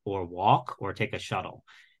bike or walk or take a shuttle.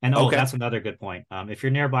 And Okay. that's another good point. If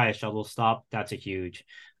you're nearby a shuttle stop, that's a huge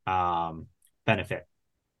um, benefit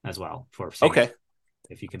as well for saving Okay.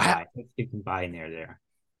 if you can buy near there.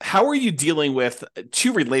 How are you dealing with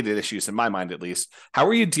two related issues in my mind, at least? How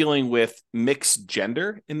are you dealing with mixed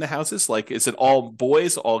gender in the houses? Like, is it all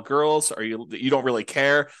boys, all girls? Are you don't really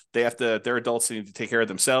care? They're adults, they need to take care of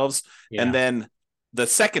themselves. And Yeah. then the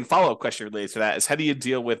second follow-up question related to that is, how do you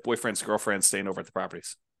deal with boyfriends, girlfriends staying over at the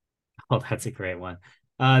properties? Oh, that's a great one.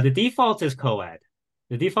 The default is co-ed.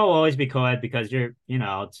 The default will always be co-ed because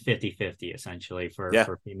it's 50-50 essentially for Yeah.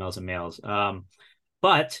 females and males.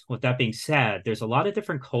 But with that being said, there's a lot of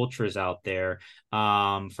different cultures out there.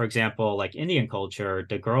 For example, like Indian culture,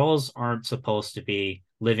 the girls aren't supposed to be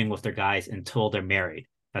living with their guys until they're married.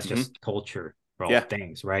 That's Hmm. just cultural Yeah.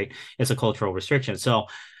 things, right? It's a cultural restriction. So,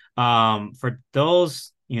 for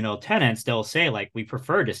those, tenants, they'll say like, we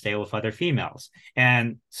prefer to stay with other females.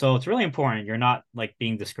 And so it's really important. You're not like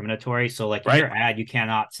being discriminatory. So like in Right. your ad, you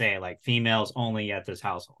cannot say like females only at this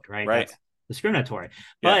household, right? Right. That's discriminatory.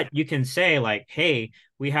 Yeah. But you can say like, hey,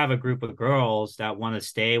 we have a group of girls that want to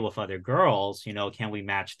stay with other girls, can we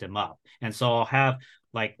match them up? And so I'll have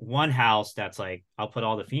like one house that's like, I'll put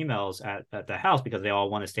all the females at the house because they all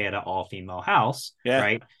want to stay at an all female house, Yeah.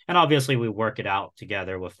 right? And obviously we work it out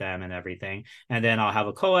together with them and everything. And then I'll have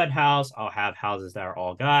a co-ed house. I'll have houses that are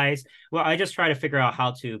all guys. Well, I just try to figure out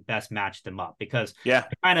how to best match them up because Yeah.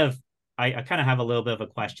 I kind of have a little bit of a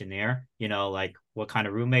questionnaire, like what kind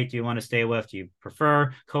of roommate do you want to stay with? Do you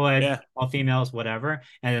prefer co-ed, Yeah. all females, whatever?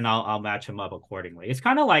 And then I'll match them up accordingly. It's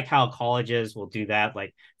kind of like how colleges will do that,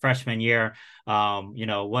 like freshman year.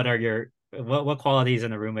 What are what qualities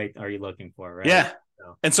in a roommate are you looking for, right? Yeah.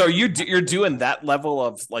 So And so you're doing that level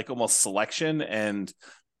of like almost selection and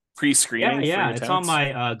yeah, pre-screening for yeah. your It's on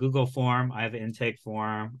tenants? my Google form. I have an intake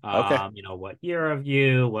form. Okay. What year of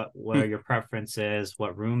you, what Hmm. are your preferences,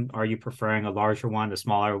 what room are you preferring, a larger one, a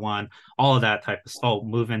smaller one, all of that type of stuff. Oh,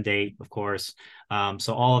 move-in date, of course.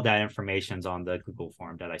 So all of that information's on the Google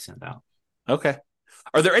form that I sent out. Okay.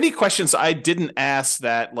 Are there any questions I didn't ask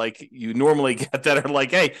that like you normally get that are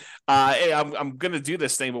like, hey, I'm gonna do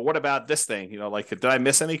this thing, but what about this thing? Like, did I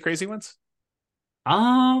miss any crazy ones?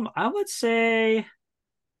 I would say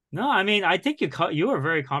No, I mean, I think you were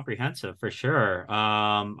very comprehensive for sure.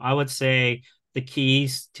 I would say the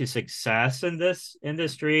keys to success in this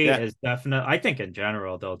industry Yeah. is definitely, I think in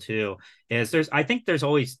general though too, is I think there's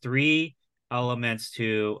always three elements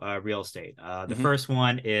to real estate. The Hmm. first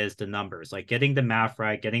one is the numbers, like getting the math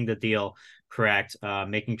right, getting the deal correct,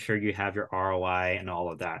 making sure you have your ROI and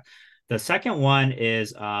all of that. The second one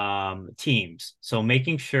is teams. So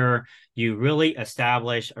making sure you really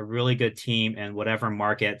establish a really good team in whatever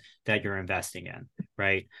market that you're investing in,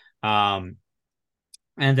 right? Um,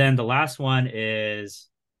 and then the last one is,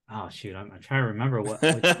 oh shoot, I'm trying to remember which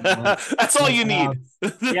one was. That's all But you need.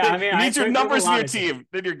 yeah, I mean, You need your there's a numbers in lot your of things. team,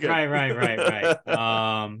 then you're good. Right.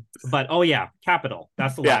 But oh yeah, capital.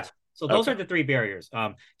 That's the Yeah. last. So those Okay. are the three barriers.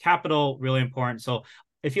 Capital really important. So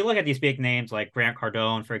if you look at these big names like Grant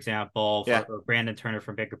Cardone, for example, Yeah. or Brandon Turner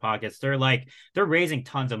from Bigger Pockets, they're raising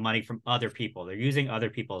tons of money from other people. They're using other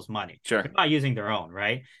people's money. They're Sure. not using their own,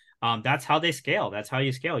 right? That's how they scale. That's how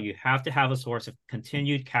you scale. You have to have a source of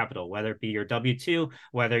continued capital, whether it be your W-2,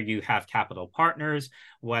 whether you have capital partners,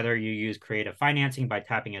 whether you use creative financing by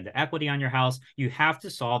tapping into equity on your house. You have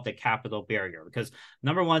to solve the capital barrier because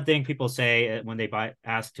number one thing people say when they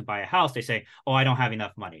ask to buy a house, they say, "Oh, I don't have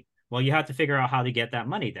enough money." Well, you have to figure out how to get that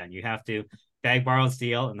money. Then you have to beg, borrow,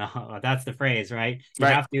 steal, and that's the phrase, right?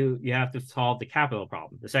 Right. You have to solve the capital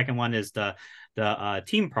problem. The second one is the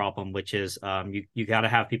team problem, which is you got to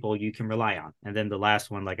have people you can rely on. And then the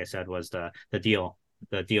last one, like I said, was the deal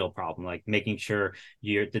problem, like making sure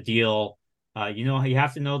the deal. You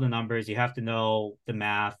have to know the numbers, you have to know the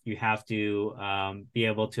math, you have to be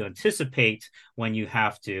able to anticipate when you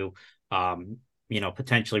have to,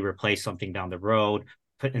 potentially replace something down the road,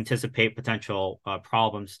 anticipate potential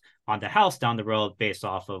problems on the house down the road based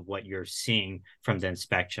off of what you're seeing from the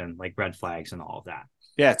inspection, like red flags and all of that.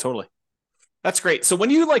 Yeah, totally. That's great. So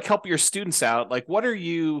when you like help your students out, like what are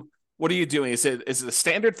you doing? Is it a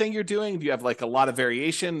standard thing you're doing? Do you have like a lot of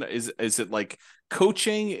variation? Is it like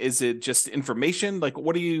coaching? Is it just information? Like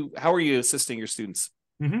how are you assisting your students?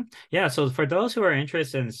 Mm-hmm. Yeah. So for those who are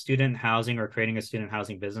interested in student housing or creating a student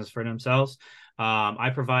housing business for themselves, I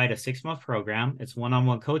provide a 6-month program. It's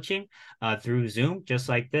one-on-one coaching through Zoom, just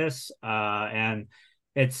like this. And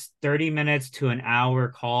it's 30 minutes to an hour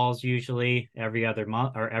calls, usually every other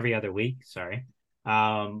month or every other week. Sorry.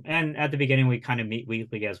 And at the beginning, we kind of meet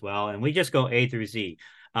weekly as well. And we just go A through Z.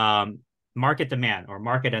 Um, Market demand or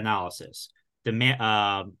market analysis,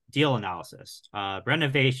 deal analysis,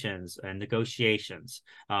 renovations and negotiations,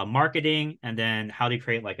 marketing, and then how to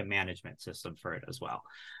create like a management system for it as well.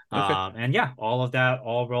 Okay. And yeah, all of that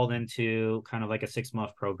all rolled into kind of like a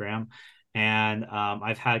 6-month program. And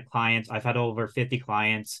I've had over 50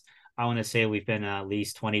 clients. I want to say we've been in at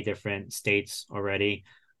least 20 different states already,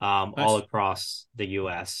 all Nice. across the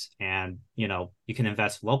US. And, you can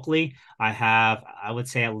invest locally. I would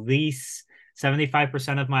say at least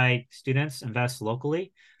 75% of my students invest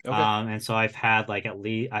locally. Okay. And so I've had like at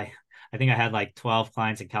least, I think I had like 12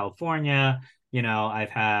 clients in California. I've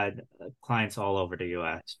had clients all over the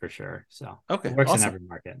US for sure. So it Okay. works in Awesome. every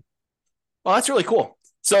market. Well, that's really cool.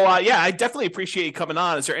 So yeah, I definitely appreciate you coming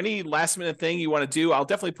on. Is there any last minute thing you want to do? I'll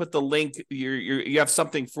definitely put the link. You have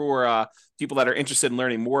something for people that are interested in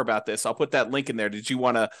learning more about this. I'll put that link in there. Did you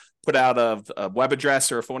want to put out a web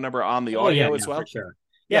address or a phone number on the Oh yeah, audio as yeah, for well? sure.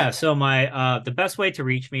 Yeah. Yeah, so my the best way to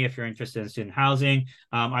reach me if you're interested in student housing,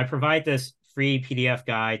 I provide this free PDF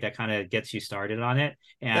guide that kind of gets you started on it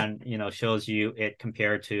Yeah. and shows you it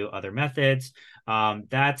compared to other methods.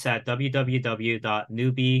 That's at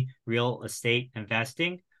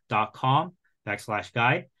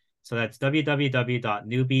www.newbierealestateinvesting.com/guide. So that's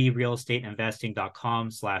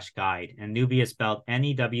www.newbierealestateinvesting.com/guide. And newbie is spelled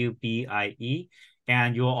NEWBIE.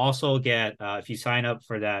 And you'll also get, if you sign up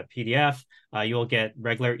for that PDF, you'll get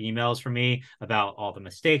regular emails from me about all the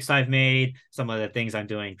mistakes I've made, some of the things I'm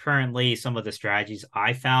doing currently, some of the strategies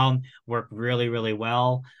I found work really, really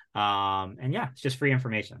well. And yeah, it's just free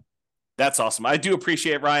information. That's awesome. I do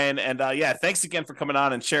appreciate it, Ryan. And yeah, thanks again for coming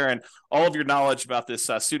on and sharing all of your knowledge about this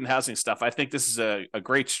student housing stuff. I think this is a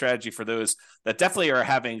great strategy for those that definitely are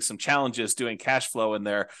having some challenges doing cash flow in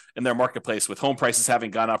their marketplace, with home prices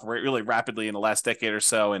having gone up really rapidly in the last decade or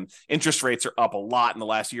so, and interest rates are up a lot in the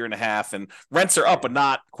last year and a half, and rents are up, but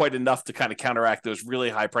not quite enough to kind of counteract those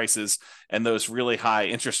really high prices and those really high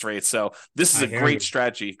interest rates. So this is I a hear great you.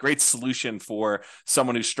 strategy, great solution for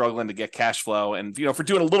someone who's struggling to get cash flow, and for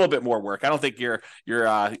doing a little bit more work. I don't think you're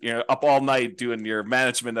up all night doing your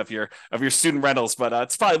management of your student rentals, but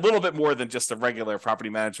it's probably a little bit more than just a regular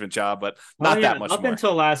property management job, but Oh not yeah, that much up more.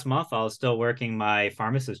 until last month, I was still working my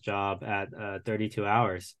pharmacist job at 32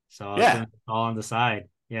 hours. So I was Yeah. doing it all on the side.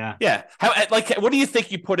 Yeah. Yeah. What do you think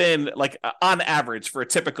you put in, like, on average for a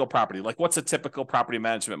typical property? Like, what's a typical property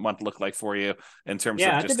management month look like for you in terms of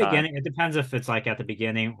Yeah, at the just time? beginning, it depends if it's like at the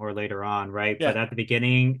beginning or later on, right? But Yeah. at the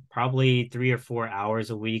beginning, probably 3 or 4 hours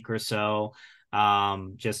a week or so,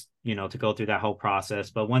 just, to go through that whole process.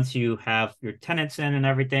 But once you have your tenants in and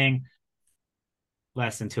everything,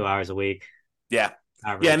 less than 2 hours a week Yeah.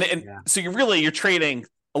 Yeah. And, average. and Yeah, so you're trading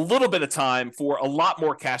a little bit of time for a lot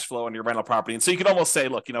more cash flow on your rental property. And so you could almost say,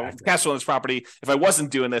 look, exactly. cash flow on this property, if I wasn't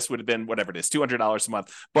doing this, would have been whatever it is, $200 a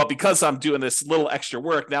month. But because I'm doing this little extra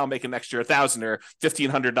work, now I'm making an extra $1,000 or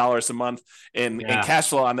 $1,500 a month in Yeah. cash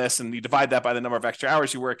flow on this. And you divide that by the number of extra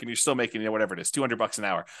hours you work, and you're still making, whatever it is, $200 an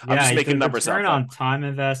hour. I'm just Yeah, the making numbers up. return on time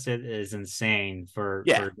invested is insane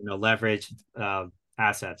Yeah. for leverage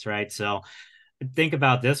assets, right? So think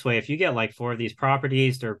about this way: if you get like 4 of these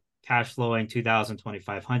properties, they're cash flowing 2,000,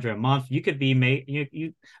 2,500 a month. You could be made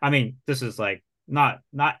you. I mean, this is like not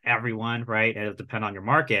everyone, right? It'll depend on your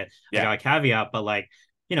market. I Yeah. got a caveat, but like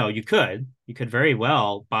you could very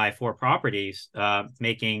well buy 4 properties,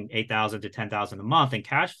 making 8,000 to 10,000 a month in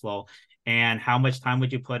cash flow. And how much time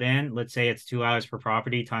would you put in? Let's say it's 2 hours per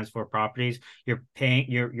property times 4 properties. You're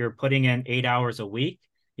putting in 8 hours a week,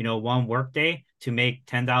 one work day to make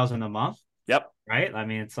 10,000 a month, Yep. right? I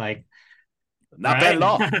mean, it's like, Not bad at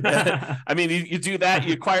right? all. I mean, you do that,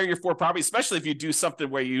 you acquire your 4 properties, especially if you do something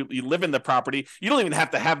where you live in the property. You don't even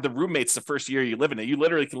have to have the roommates the first year you live in it. You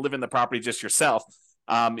literally can live in the property just yourself.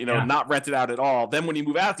 Yeah. Not rent it out at all. Then when you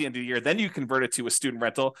move out at the end of the year, then you convert it to a student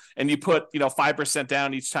rental, and you put 5%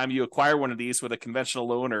 down each time you acquire one of these with a conventional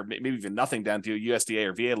loan, or maybe even nothing down to a USDA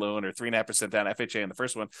or VA loan, or 3.5% down FHA in the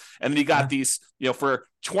first one. And then you got these, for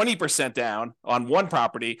 20% down on one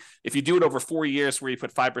property. If you do it over 4 years, where you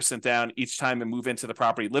put 5% down each time and move into the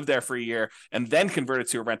property, live there for a year, and then convert it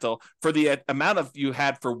to a rental for the amount of you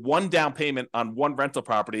had for one down payment on one rental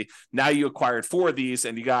property. Now you acquired 4 of these,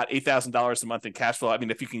 and you got $8,000 a month in cash flow. I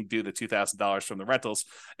mean, if you can do the $2,000 from the rentals,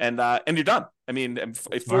 and you're done. I mean, a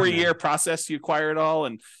 4-year process, you acquire it all,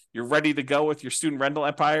 and you're ready to go with your student rental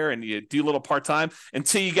empire, and you do a little part-time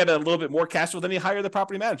until you get a little bit more cash flow. Then you hire the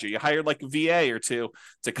property manager. You hire like a VA or two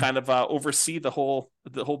to kind of oversee the whole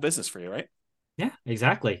business for you, right? Yeah,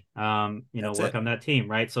 exactly. Work on that team,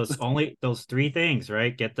 right? So it's only those 3 things,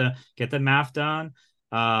 right? Get the math down,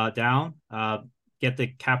 get the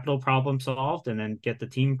capital problem solved, and then get the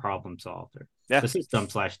team problem solved, or the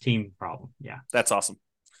system/team problem. Yeah. That's awesome.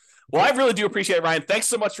 Well, I really do appreciate it, Ryan. Thanks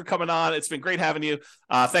so much for coming on. It's been great having you.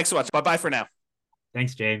 Thanks so much. Bye-bye for now.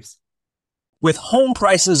 Thanks, James. With home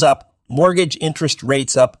prices up, mortgage interest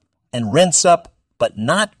rates up, and rents up, but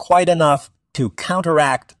not quite enough to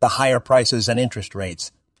counteract the higher prices and interest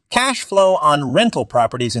rates, cash flow on rental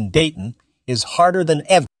properties in Dayton is harder than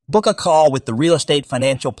ever. Book a call with the Real Estate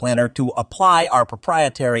Financial Planner to apply our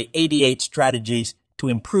proprietary 88 strategies to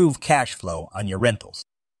improve cash flow on your rentals.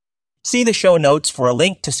 See the show notes for a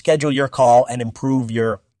link to schedule your call and improve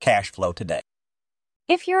your cash flow today.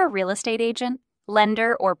 If you're a real estate agent,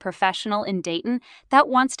 lender, or professional in Dayton that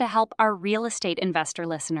wants to help our real estate investor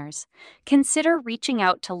listeners, consider reaching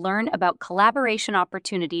out to learn about collaboration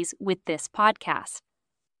opportunities with this podcast.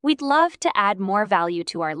 We'd love to add more value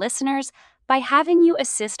to our listeners by having you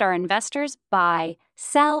assist our investors buy,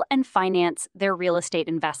 sell, and finance their real estate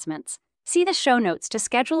investments. See the show notes to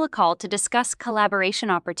schedule a call to discuss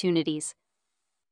collaboration opportunities.